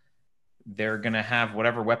 and they're going to have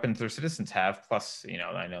whatever weapons their citizens have. Plus, you know,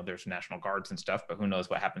 I know there's National Guards and stuff, but who knows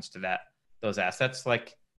what happens to those assets.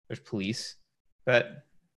 Like, there's police, but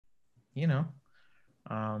you know,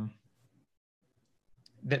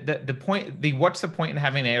 what's the point in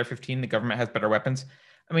having an AR-15? The government has better weapons.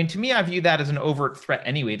 I mean, to me, I view that as an overt threat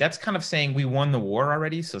anyway. That's kind of saying we won the war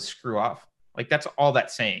already, so screw off. Like, that's all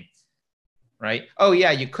that's saying, right? Oh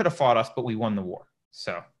yeah, you could have fought us, but we won the war.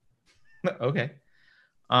 So, okay.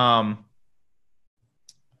 But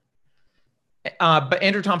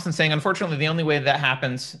Andrew Thompson saying, unfortunately, the only way that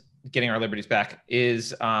happens, getting our liberties back,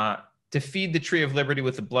 is to feed the tree of liberty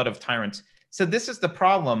with the blood of tyrants. So this is the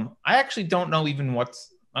problem. I actually don't know even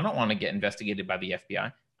I don't want to get investigated by the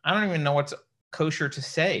FBI. I don't even know what's kosher to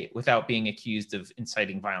say without being accused of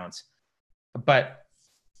inciting violence. But,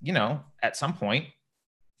 you know, at some point,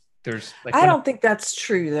 there's like, I don't think that's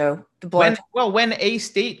true, though. The blood. When a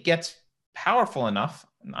state gets powerful enough,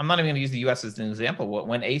 I'm not even going to use the U.S. as an example.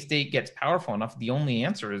 When a state gets powerful enough, the only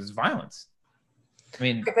answer is violence. I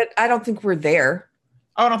mean, but I don't think we're there.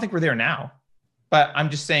 Oh, I don't think we're there now. But I'm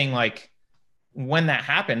just saying, like, when that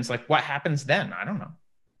happens, like, what happens then? I don't know.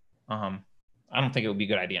 I don't think it would be a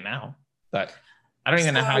good idea now, but I don't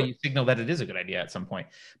even know how you signal that it is a good idea at some point.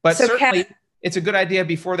 But certainly, it's a good idea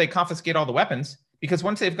before they confiscate all the weapons, because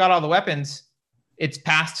once they've got all the weapons, it's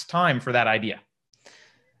past time for that idea.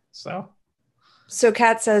 So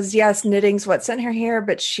Kat says, yes, knitting's what sent her here,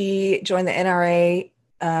 but she joined the NRA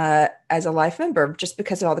as a life member just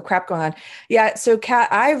because of all the crap going on. Yeah. So Kat,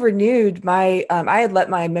 I renewed my, I had let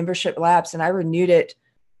my membership lapse, and I renewed it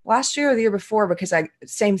last year or the year before, because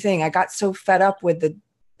same thing. I got so fed up with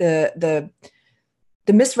the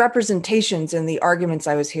misrepresentations and the arguments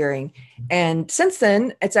I was hearing. And since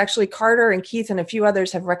then, it's actually Carter and Keith and a few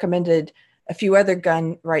others have recommended a few other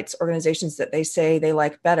gun rights organizations that they say they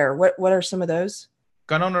like better. What are some of those?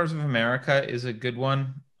 Gun Owners of America is a good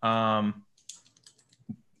one. The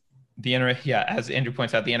NRA, yeah, as Andrew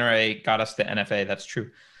points out, the NRA got us the NFA. That's true.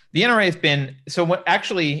 The NRA has been,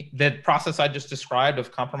 actually the process I just described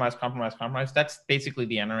of compromise, that's basically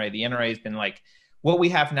the NRA. The NRA has been like, what we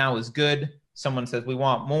have now is good. Someone says we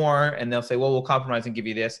want more, and they'll say, well, we'll compromise and give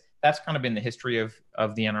you this. That's kind of been the history of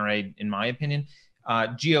the NRA, in my opinion.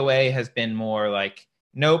 GOA has been more like,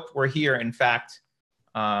 nope, we're here. In fact,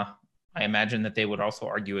 I imagine that they would also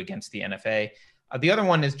argue against the NFA. The other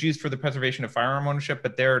one is Jews for the Preservation of Firearm Ownership,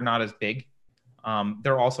 but they're not as big.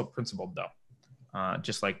 They're also principled, though.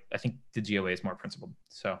 Just like I think the GOA is more principled.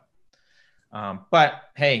 So, but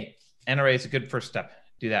hey, NRA is a good first step.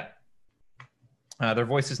 Do that. Their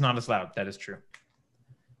voice is not as loud. That is true.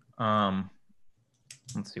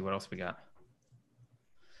 Let's see what else we got.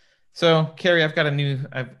 So, Carrie, I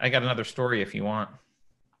got another story if you want.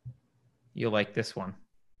 You'll like this one.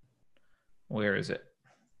 Where is it?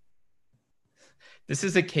 This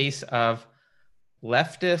is a case of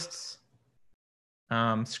leftists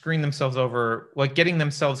screwing themselves over, getting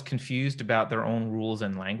themselves confused about their own rules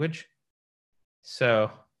and language. So,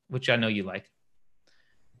 which I know you like.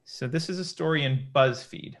 So this is a story in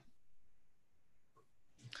BuzzFeed.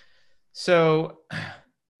 So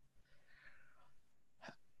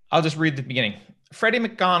I'll just read the beginning. Freddie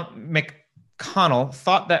McConnell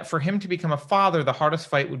thought that for him to become a father, the hardest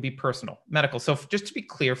fight would be personal, medical. So just to be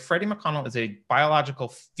clear, Freddie McConnell is a biological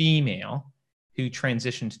female who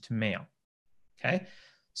transitioned to male. Okay.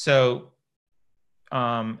 So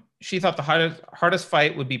she thought the hardest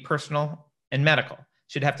fight would be personal and medical.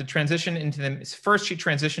 She'd have to transition into them. First, she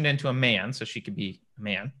transitioned into a man, so she could be a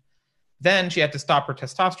man. Then she had to stop her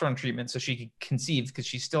testosterone treatment so she could conceive, because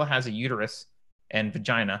she still has a uterus and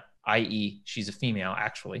vagina, i.e. she's a female,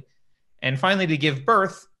 actually. And finally, to give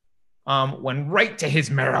birth, when right to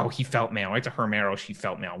his marrow, he felt male. Right to her marrow, she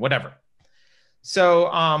felt male, whatever.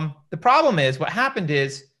 So the problem is, what happened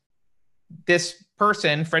is this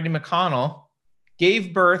person, Freddie McConnell,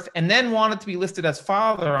 gave birth and then wanted to be listed as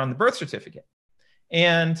father on the birth certificate.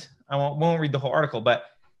 And I won't read the whole article, but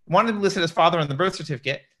wanted to be listed as father on the birth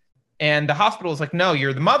certificate. And the hospital was like, no,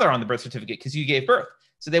 you're the mother on the birth certificate because you gave birth.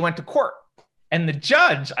 So they went to court. And the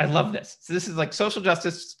judge, I love this. So this is like social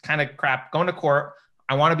justice kind of crap, going to court.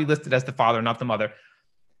 I want to be listed as the father, not the mother.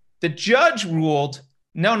 The judge ruled,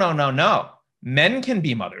 no. Men can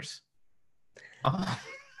be mothers. I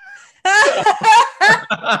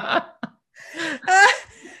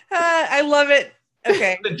love it.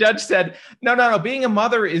 Okay. The judge said, no. Being a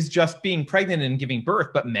mother is just being pregnant and giving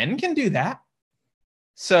birth, but men can do that.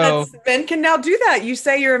 So men can now do that. You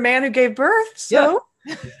say you're a man who gave birth. So,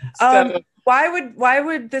 yeah. Why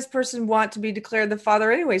would this person want to be declared the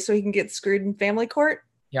father anyway? So he can get screwed in family court?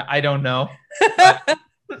 Yeah, I don't know.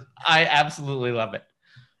 I absolutely love it.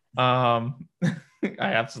 I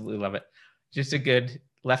absolutely love it. Just a good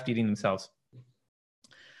left eating themselves.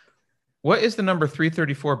 What is the number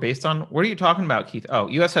 334 based on? What are you talking about, Keith? Oh,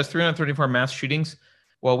 U.S. has 334 mass shootings.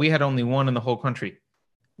 Well, we had only one in the whole country.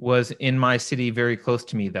 Was in my city very close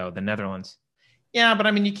to me, though, the Netherlands. Yeah, but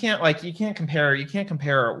I mean, you can't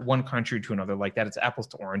compare one country to another like that. It's apples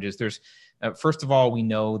to oranges. There's first of all, we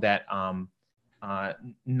know that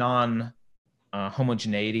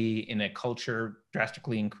non-homogeneity in a culture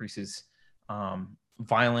drastically increases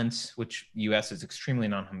violence, which U.S. is extremely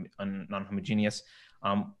non-homogeneous.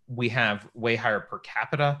 We have way higher per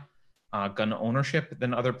capita gun ownership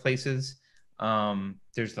than other places.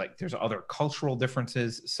 There's other cultural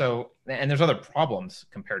differences. So, and there's other problems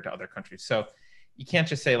compared to other countries. So you can't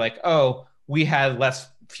just say like, oh, we had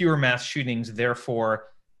fewer mass shootings, therefore,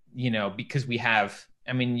 because we have,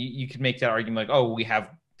 I mean, you could make that argument like, oh, we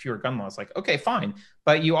have fewer gun laws. Like, okay, fine.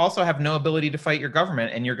 But you also have no ability to fight your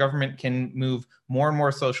government, and your government can move more and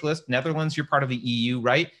more socialist. Netherlands, you're part of the EU,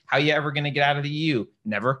 right? How are you ever going to get out of the EU?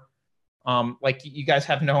 Never. Like, you guys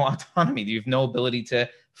have no autonomy. You have no ability to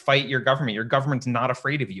fight your government. Your government's not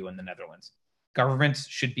afraid of you in the Netherlands. Governments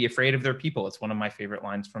should be afraid of their people. It's one of my favorite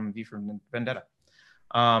lines from V for Vendetta.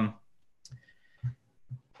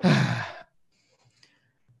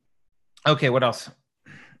 Okay, what else?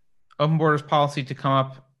 Open borders policy to come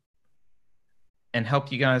up and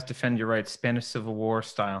help you guys defend your rights, Spanish Civil War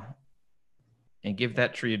style, and give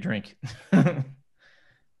that tree a drink. Well,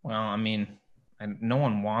 I mean, no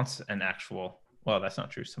one wants an actual, well, that's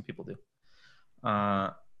not true. Some people do.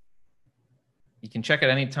 You can check at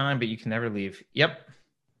any time, but you can never leave. Yep.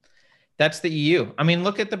 That's the EU. I mean,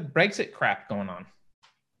 look at the Brexit crap going on.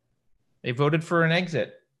 They voted for an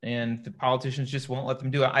exit, and the politicians just won't let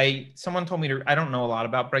them do it. Someone told me I don't know a lot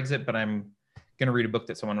about Brexit, but I'm going to read a book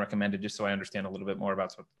that someone recommended just so I understand a little bit more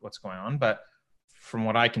about what's going on. But from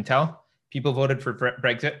what I can tell, people voted for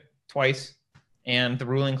Brexit twice, and the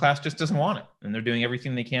ruling class just doesn't want it. And they're doing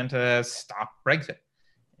everything they can to stop Brexit.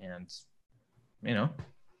 And,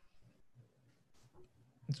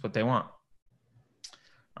 that's what they want.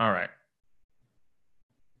 All right.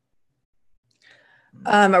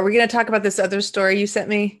 Are we going to talk about this other story you sent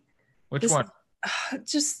me? Which one?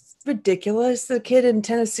 Just ridiculous. The kid in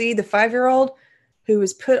Tennessee, the 5-year-old who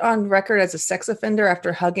was put on record as a sex offender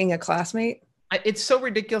after hugging a classmate. It's so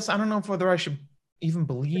ridiculous. I don't know whether I should even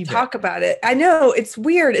believe it. Talk about it. I know, it's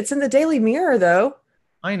weird. It's in the Daily Mirror, though.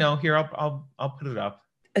 I know. Here, I'll put it up.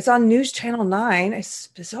 It's on News Channel 9. It's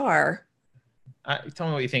bizarre. Tell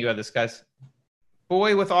me what you think about this, guys.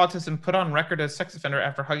 Boy with autism put on record as sex offender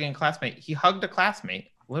after hugging a classmate. He hugged a classmate.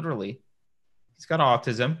 literally. He's got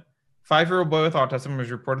autism. 5-year-old boy with autism was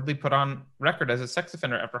reportedly put on record as a sex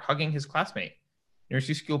offender after hugging his classmate.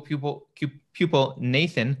 Nursery school pupil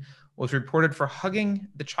Nathan was reported for hugging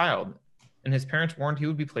the child, and his parents warned he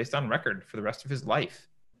would be placed on record for the rest of his life,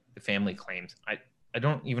 the family claims. I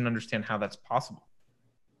don't even understand how that's possible.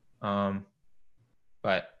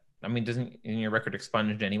 But I mean, doesn't your record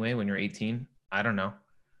expunged anyway when you're 18? I don't know.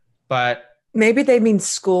 But maybe they mean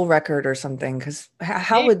school record or something, because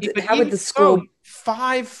how would the school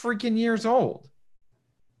 5 freaking years old?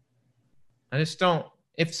 I just don't.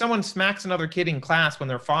 If someone smacks another kid in class when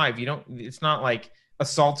they're 5, you don't. It's not like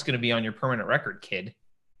assault's going to be on your permanent record, kid.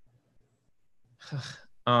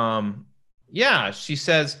 Yeah, she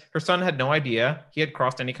says her son had no idea he had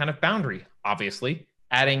crossed any kind of boundary, obviously,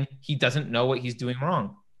 adding he doesn't know what he's doing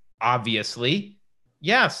wrong. Obviously.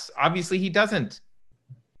 Yes, obviously he doesn't.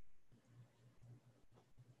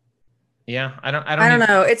 Yeah, I don't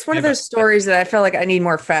know. It's one of those stories that I feel like I need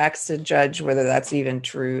more facts to judge whether that's even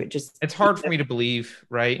true. It's hard for me to believe,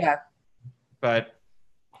 right? Yeah. But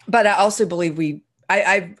I also believe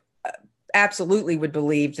I absolutely would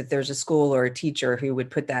believe that there's a school or a teacher who would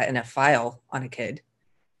put that in a file on a kid.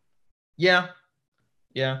 Yeah.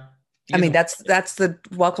 I mean, that's the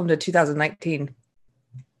welcome to 2019.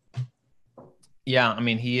 Yeah, I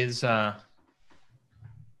mean, he is I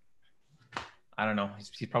don't know.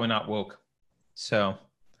 He's probably not woke. So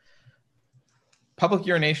public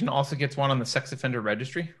urination also gets one on the sex offender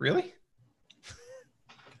registry. Really?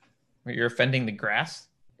 Where you're offending the grass?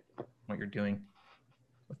 What you're doing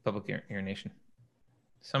with public urination.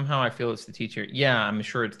 Somehow I feel it's the teacher. Yeah, I'm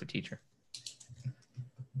sure it's the teacher.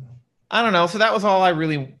 I don't know. So that was all I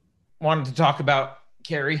really wanted to talk about,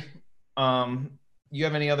 Carrie. You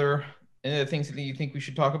have any other things that you think we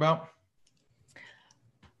should talk about?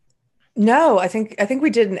 No, I think we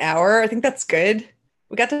did an hour. I think that's good.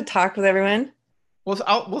 We got to talk with everyone.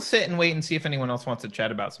 Well, we'll sit and wait and see if anyone else wants to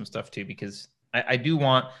chat about some stuff too, because I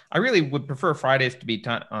really would prefer Fridays to be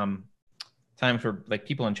times where like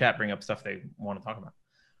people in chat bring up stuff they want to talk about.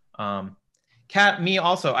 Kat, me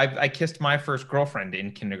also. I kissed my first girlfriend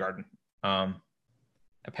in kindergarten,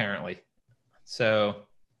 apparently. So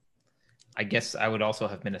I guess I would also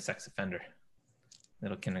have been a sex offender,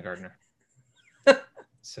 little kindergartner.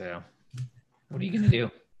 So what are you gonna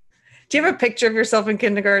do? Do you have a picture of yourself in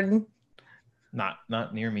kindergarten? Not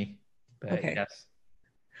near me, but okay. Yes.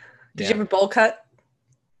 Did you have a bowl cut?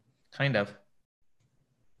 Kind of.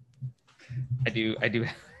 I do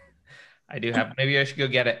have. Maybe I should go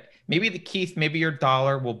get it. Maybe Keith, maybe your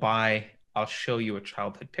dollar will buy. I'll show you a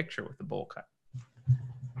childhood picture with the bowl cut.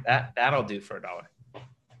 That'll do for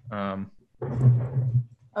 $1.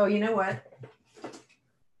 Oh, you know what?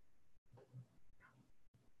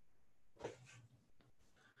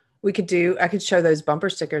 I could show those bumper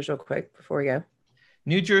stickers real quick before we go.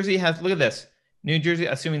 New Jersey has, look at this. New Jersey,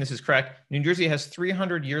 assuming this is correct, New Jersey has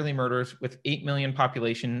 300 yearly murders with 8 million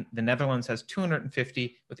population. The Netherlands has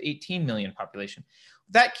 250 with 18 million population.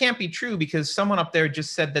 That can't be true because someone up there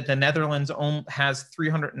just said that the Netherlands has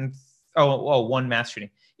 1 mass shooting.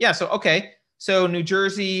 Yeah, so okay. So New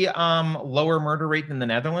Jersey, lower murder rate than the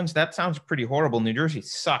Netherlands. That sounds pretty horrible. New Jersey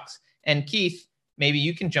sucks. And Keith, maybe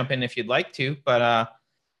you can jump in if you'd like to, but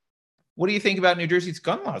what do you think about New Jersey's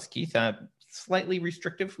gun laws, Keith? Slightly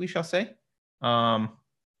restrictive, we shall say.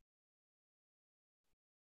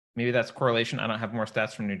 Maybe that's correlation. I don't have more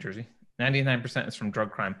stats from New Jersey. 99% is from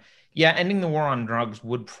drug crime. Yeah, ending the war on drugs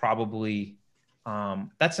would probably,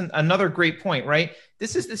 that's another great point, right?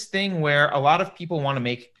 This is this thing where a lot of people want to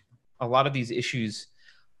make a lot of these issues,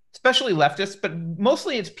 especially leftists, but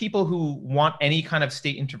mostly it's people who want any kind of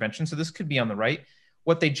state intervention. So this could be on the right.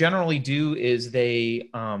 What they generally do is they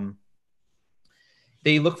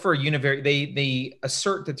look for a univariate, they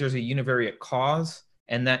assert that there's a univariate cause,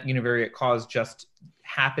 and that univariate cause just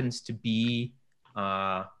happens to be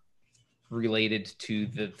related to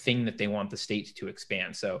the thing that they want the state to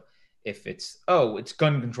expand. So if it's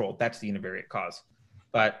gun control, that's the univariate cause.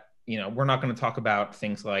 But we're not going to talk about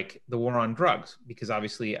things like the war on drugs, because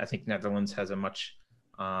obviously I think Netherlands has a much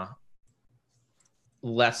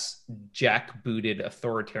less jackbooted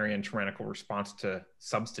authoritarian tyrannical response to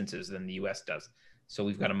substances than the US does. So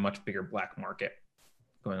we've got a much bigger black market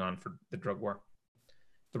going on for the drug war.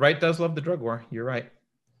 The right does love the drug war. You're right.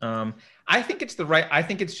 I think it's the right. I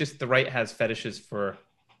think it's just the right has fetishes for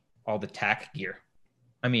all the tack gear.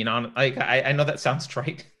 I mean, I know that sounds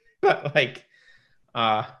trite, but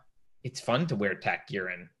it's fun to wear tack gear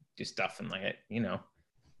and do stuff and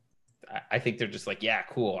I think they're just like, yeah,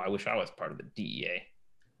 cool. I wish I was part of the DEA.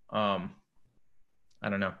 I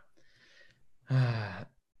don't know.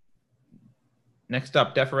 Next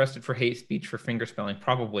up, deaf arrested for hate speech for fingerspelling.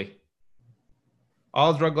 Probably.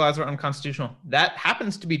 All drug laws are unconstitutional. That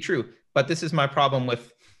happens to be true, but this is my problem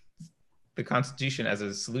with the Constitution as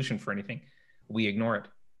a solution for anything. We ignore it.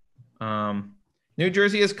 New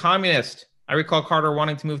Jersey is communist. I recall Carter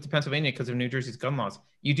wanting to move to Pennsylvania because of New Jersey's gun laws.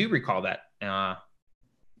 You do recall that.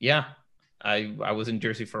 Yeah, I was in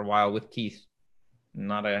Jersey for a while with Keith.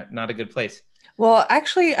 Not a good place. Well,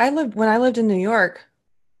 actually, when I lived in New York,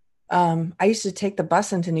 I used to take the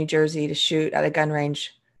bus into New Jersey to shoot at a gun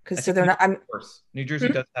range because so they're not. New Jersey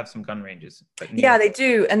does have some gun ranges, but yeah, they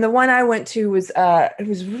do. And the one I went to was it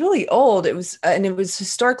was really old. It was and it was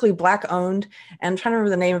historically Black owned. And I'm trying to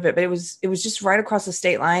remember the name of it, but it was just right across the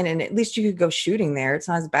state line, and at least you could go shooting there. It's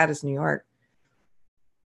not as bad as New York.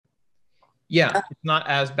 Yeah, it's not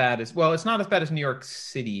as bad as it's not as bad as New York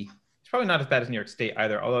City. It's probably not as bad as New York State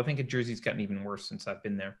either. Although I think Jersey's gotten even worse since I've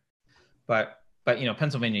been there. But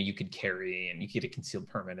Pennsylvania, you could carry and you could get a concealed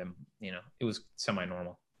permit, and it was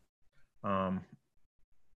semi-normal.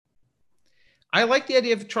 I like the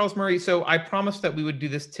idea of Charles Murray. So I promised that we would do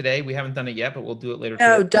this today. We haven't done it yet, but we'll do it later.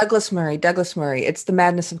 No, Douglas Murray. It's The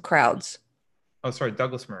Madness of Crowds. Oh, sorry,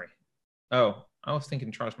 Douglas Murray. Oh, I was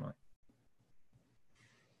thinking Charles Murray.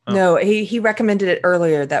 Oh. No, he recommended it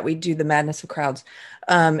earlier that we do The Madness of Crowds.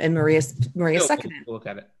 And Maria seconded it. We'll look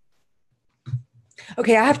at it.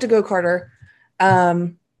 Okay, I have to go, Carter. All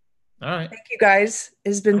right. Thank you guys.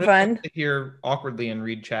 It's been fun. Sit here awkwardly and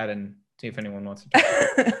read chat and see if anyone wants to talk.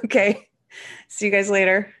 Okay. See you guys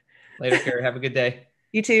later. Later, Carrie. Have a good day.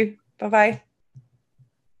 You too. Bye-bye.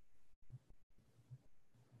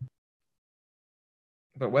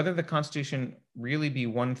 But whether the Constitution really be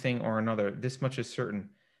one thing or another, this much is certain,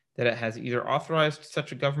 that it has either authorized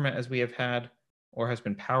such a government as we have had or has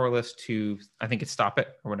been powerless to, I think it's stop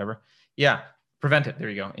it or whatever. Yeah, prevent it. There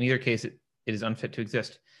you go. In either case, it is unfit to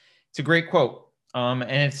exist. It's a great quote. And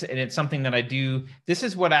it's something that I do. This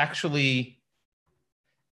is actually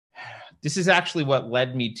what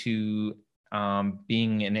led me to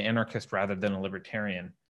being an anarchist rather than a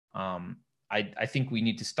libertarian. I think we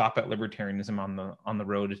need to stop at libertarianism on the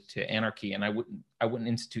road to anarchy. And I wouldn't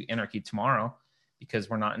institute anarchy tomorrow because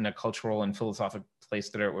we're not in a cultural and philosophical place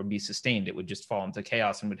that it would be sustained. It would just fall into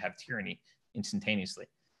chaos and would have tyranny instantaneously.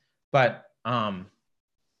 But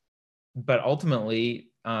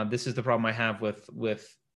ultimately, this is the problem I have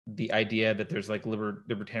with the idea that there's like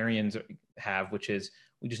libertarians have, which is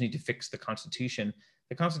we just need to fix the Constitution.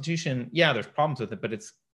 The Constitution, yeah, there's problems with it, but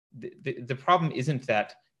it's the problem isn't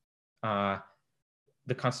that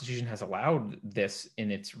the Constitution has allowed this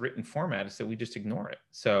in its written format, it's that we just ignore it.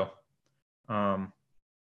 So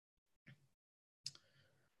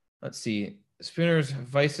let's see. Spooner's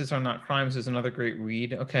Vices Are Not Crimes is another great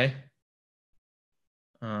read. Okay.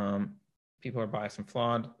 People are biased and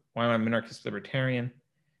flawed. Why am I an anarchist libertarian?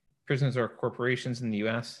 Prisons are corporations in the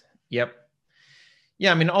US. Yep.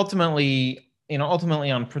 Yeah, I mean, ultimately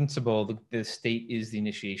on principle, the state is the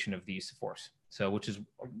initiation of the use of force. So, which is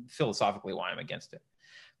philosophically why I'm against it.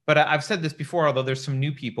 But I've said this before, although there's some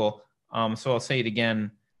new people. So I'll say it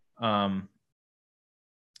again.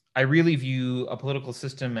 I really view a political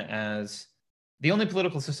system as the only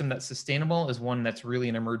political system that's sustainable is one that's really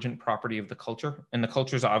an emergent property of the culture. And the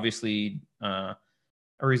culture is obviously a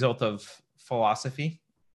result of philosophy.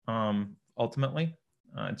 Ultimately,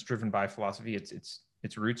 it's driven by philosophy.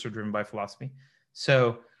 Its roots are driven by philosophy.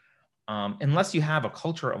 So unless you have a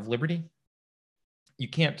culture of liberty, you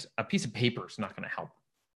can't, a piece of paper is not going to help.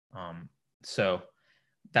 So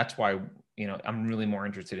that's why, I'm really more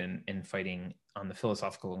interested in fighting on the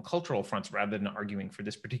philosophical and cultural fronts rather than arguing for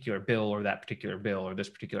this particular bill or that particular bill or this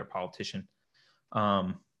particular politician.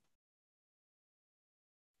 The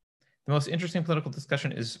most interesting political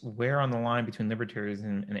discussion is where on the line between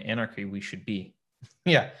libertarianism and anarchy we should be.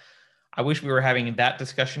 Yeah, I wish we were having that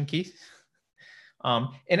discussion, Keith. And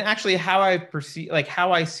actually how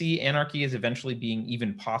I see anarchy as eventually being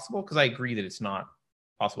even possible, because I agree that it's not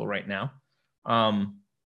possible right now.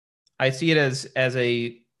 I see it as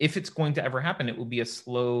if it's going to ever happen, it will be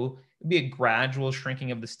a gradual shrinking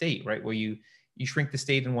of the state, right? Where you shrink the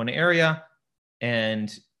state in one area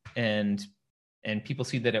and people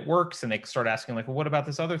see that it works and they start asking like, well, what about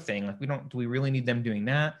this other thing? Like do we really need them doing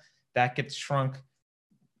that? That gets shrunk.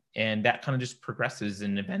 And that kind of just progresses,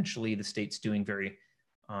 and eventually the state's doing very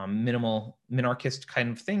minimal minarchist kind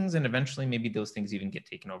of things, and eventually maybe those things even get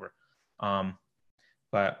taken over.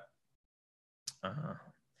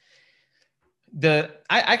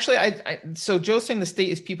 So Joe's saying the state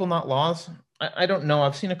is people, not laws. I don't know.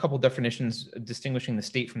 I've seen a couple definitions distinguishing the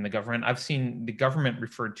state from the government. I've seen the government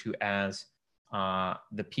referred to as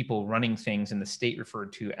the people running things in the state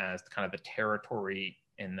referred to as kind of the territory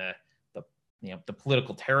and the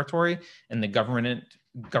political territory, and the government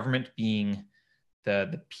being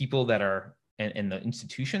the people that are and the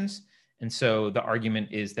institutions. And so the argument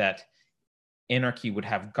is that anarchy would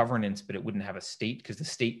have governance, but it wouldn't have a state, because the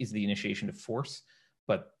state is the initiation of force.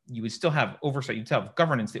 But you would still have oversight. You'd still have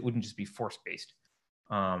governance that wouldn't just be force-based.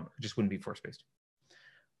 It just wouldn't be force-based.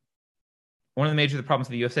 One of the major problems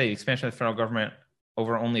of the USA, the expansion of the federal government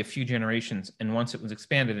over only a few generations, and once it was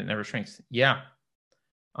expanded, it never shrinks. Yeah.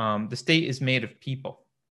 The state is made of people.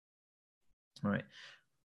 All right.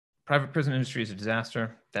 Private prison industry is a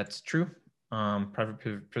disaster. That's true.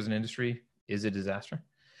 Private prison industry is a disaster.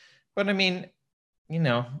 But I mean, I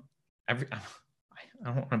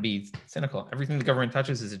don't want to be cynical. Everything the government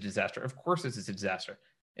touches is a disaster. Of course, it's a disaster.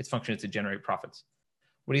 Its function is to generate profits.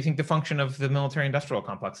 What do you think the function of the military-industrial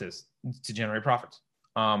complex is? To generate profits.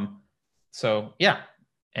 So yeah,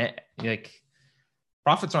 like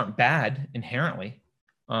profits aren't bad inherently.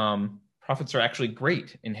 Profits are actually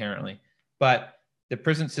great inherently, but the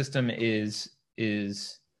prison system is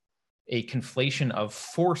a conflation of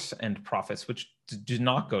force and profits, which do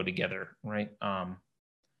not go together, right?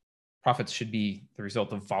 Profits should be the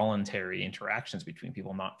result of voluntary interactions between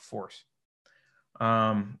people, not force.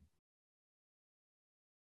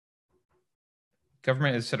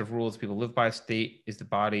 Government is a set of rules people live by. State is the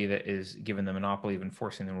body that is given the monopoly of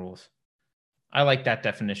enforcing the rules. I like that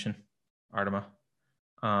definition, Artema.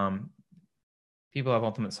 People have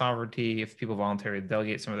ultimate sovereignty. If people voluntarily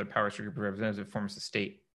delegate some of their powers to a group of representatives, it forms the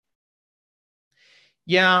state.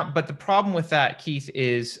 Yeah, but the problem with that, Keith,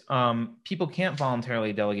 is people can't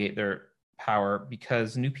voluntarily delegate their power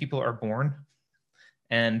because new people are born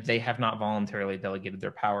and they have not voluntarily delegated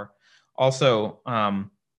their power. Also,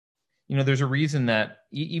 there's a reason that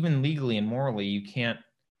even legally and morally, you can't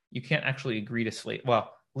actually agree to slave.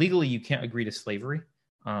 Well, legally, you can't agree to slavery.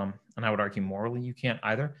 And I would argue morally, you can't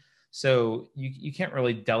either. So you can't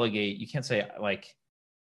really delegate. You can't say, like,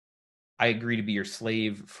 I agree to be your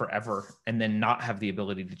slave forever and then not have the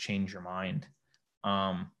ability to change your mind.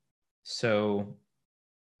 So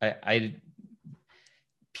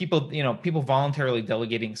people voluntarily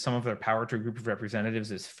delegating some of their power to a group of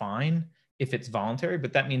representatives is fine if it's voluntary,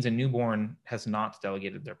 but that means a newborn has not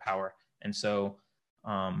delegated their power. And so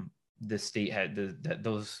the state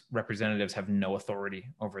those representatives have no authority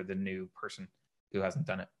over the new person who hasn't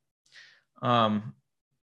done it.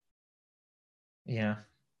 Yeah.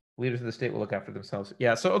 Leaders of the state will look after themselves.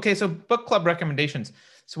 Yeah. So, okay. So book club recommendations.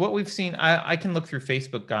 So what we've seen, I can look through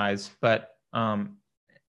Facebook, guys, but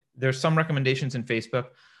there's some recommendations in Facebook.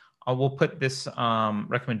 We'll put this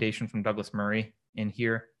recommendation from Douglas Murray in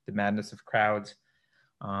here, The Madness of Crowds.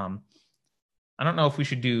 I don't know if we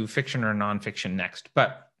should do fiction or nonfiction next,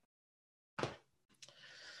 but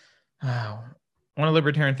one of the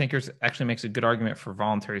libertarian thinkers actually makes a good argument for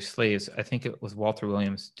voluntary slaves. I think it was Walter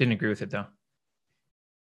Williams. Didn't agree with it, though.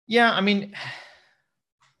 Yeah, I mean,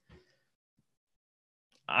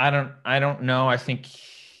 I don't know. I think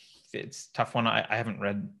it's a tough one. I haven't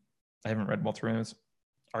read Walter Williams'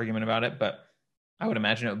 argument about it, but I would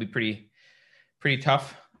imagine it would be pretty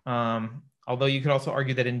tough. Although you could also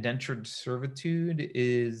argue that indentured servitude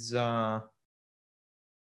is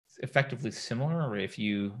effectively similar. Or if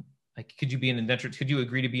you could you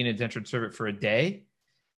agree to be an indentured servant for a day?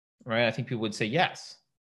 Right? I think people would say yes.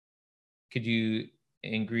 Could you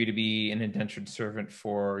agree to be an indentured servant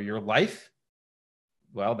for your life?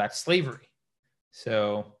 Well, that's slavery.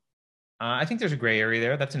 So I think there's a gray area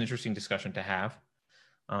there. That's an interesting discussion to have.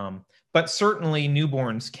 But certainly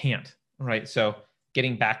newborns can't, right? So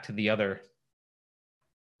getting back to the other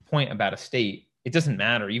point about a state, it doesn't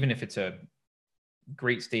matter. Even if it's a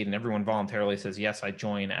great state and everyone voluntarily says, yes, I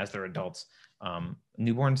join as they're adults,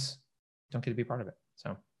 newborns don't get to be part of it.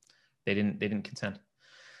 So they didn't consent.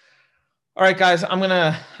 All right, guys, I'm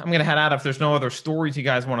gonna head out. If there's no other stories you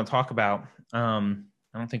guys want to talk about, I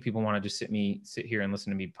don't think people want to just sit here and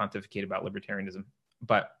listen to me pontificate about libertarianism.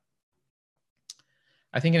 But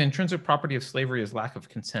I think an intrinsic property of slavery is lack of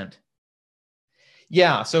consent.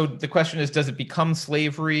 Yeah. So the question is, does it become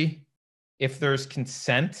slavery if there's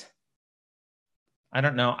consent? I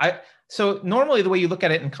don't know. So normally the way you look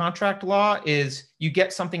at it in contract law is you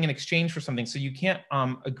get something in exchange for something. So you can't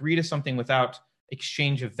agree to something without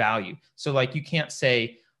exchange of value. So like you can't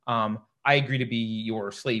say, I agree to be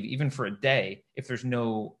your slave even for a day if there's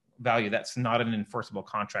no value. That's not an enforceable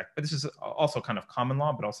contract. But this is also kind of common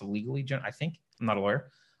law, but also legally, I think. I'm not a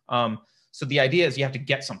lawyer. So the idea is you have to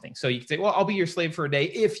get something. So you can say, well, I'll be your slave for a day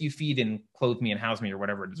if you feed and clothe me and house me or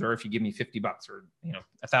whatever it is, or if you give me $50 or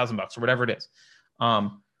 $1,000 or whatever it is.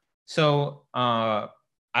 So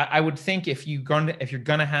I would think if you're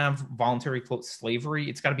gonna have voluntary quote slavery,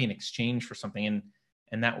 it's got to be in exchange for something,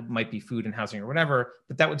 and that might be food and housing or whatever.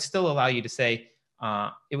 But that would still allow you to say,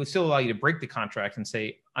 it would still allow you to break the contract and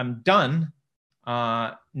say, I'm done.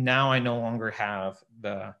 Now I no longer have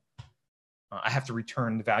I have to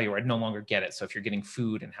return the value, or I no longer get it. So if you're getting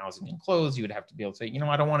food and housing and clothes, you would have to be able to say,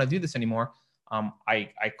 I don't want to do this anymore.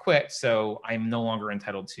 I quit, so I'm no longer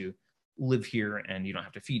entitled to live here, and you don't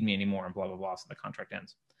have to feed me anymore, and blah, blah, blah. So the contract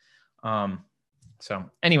ends. So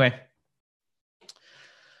anyway.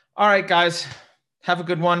 All right, guys, have a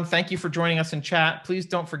good one. Thank you for joining us in chat. Please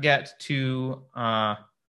don't forget to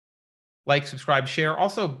like, subscribe, share.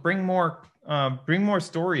 Also bring more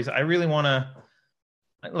stories. I really want to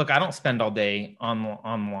look. I don't spend all day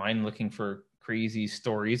online looking for crazy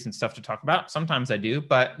stories and stuff to talk about. Sometimes I do,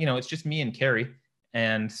 but it's just me and Carrie.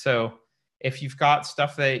 And so if you've got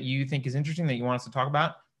stuff that you think is interesting that you want us to talk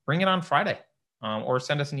about, bring it on Friday, or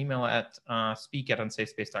send us an email at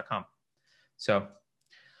speak@unsafespace.com. So,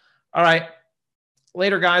 all right.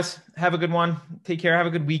 Later, guys. Have a good one. Take care. Have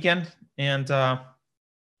a good weekend. And I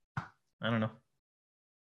don't know.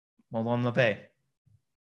 Molon Labe.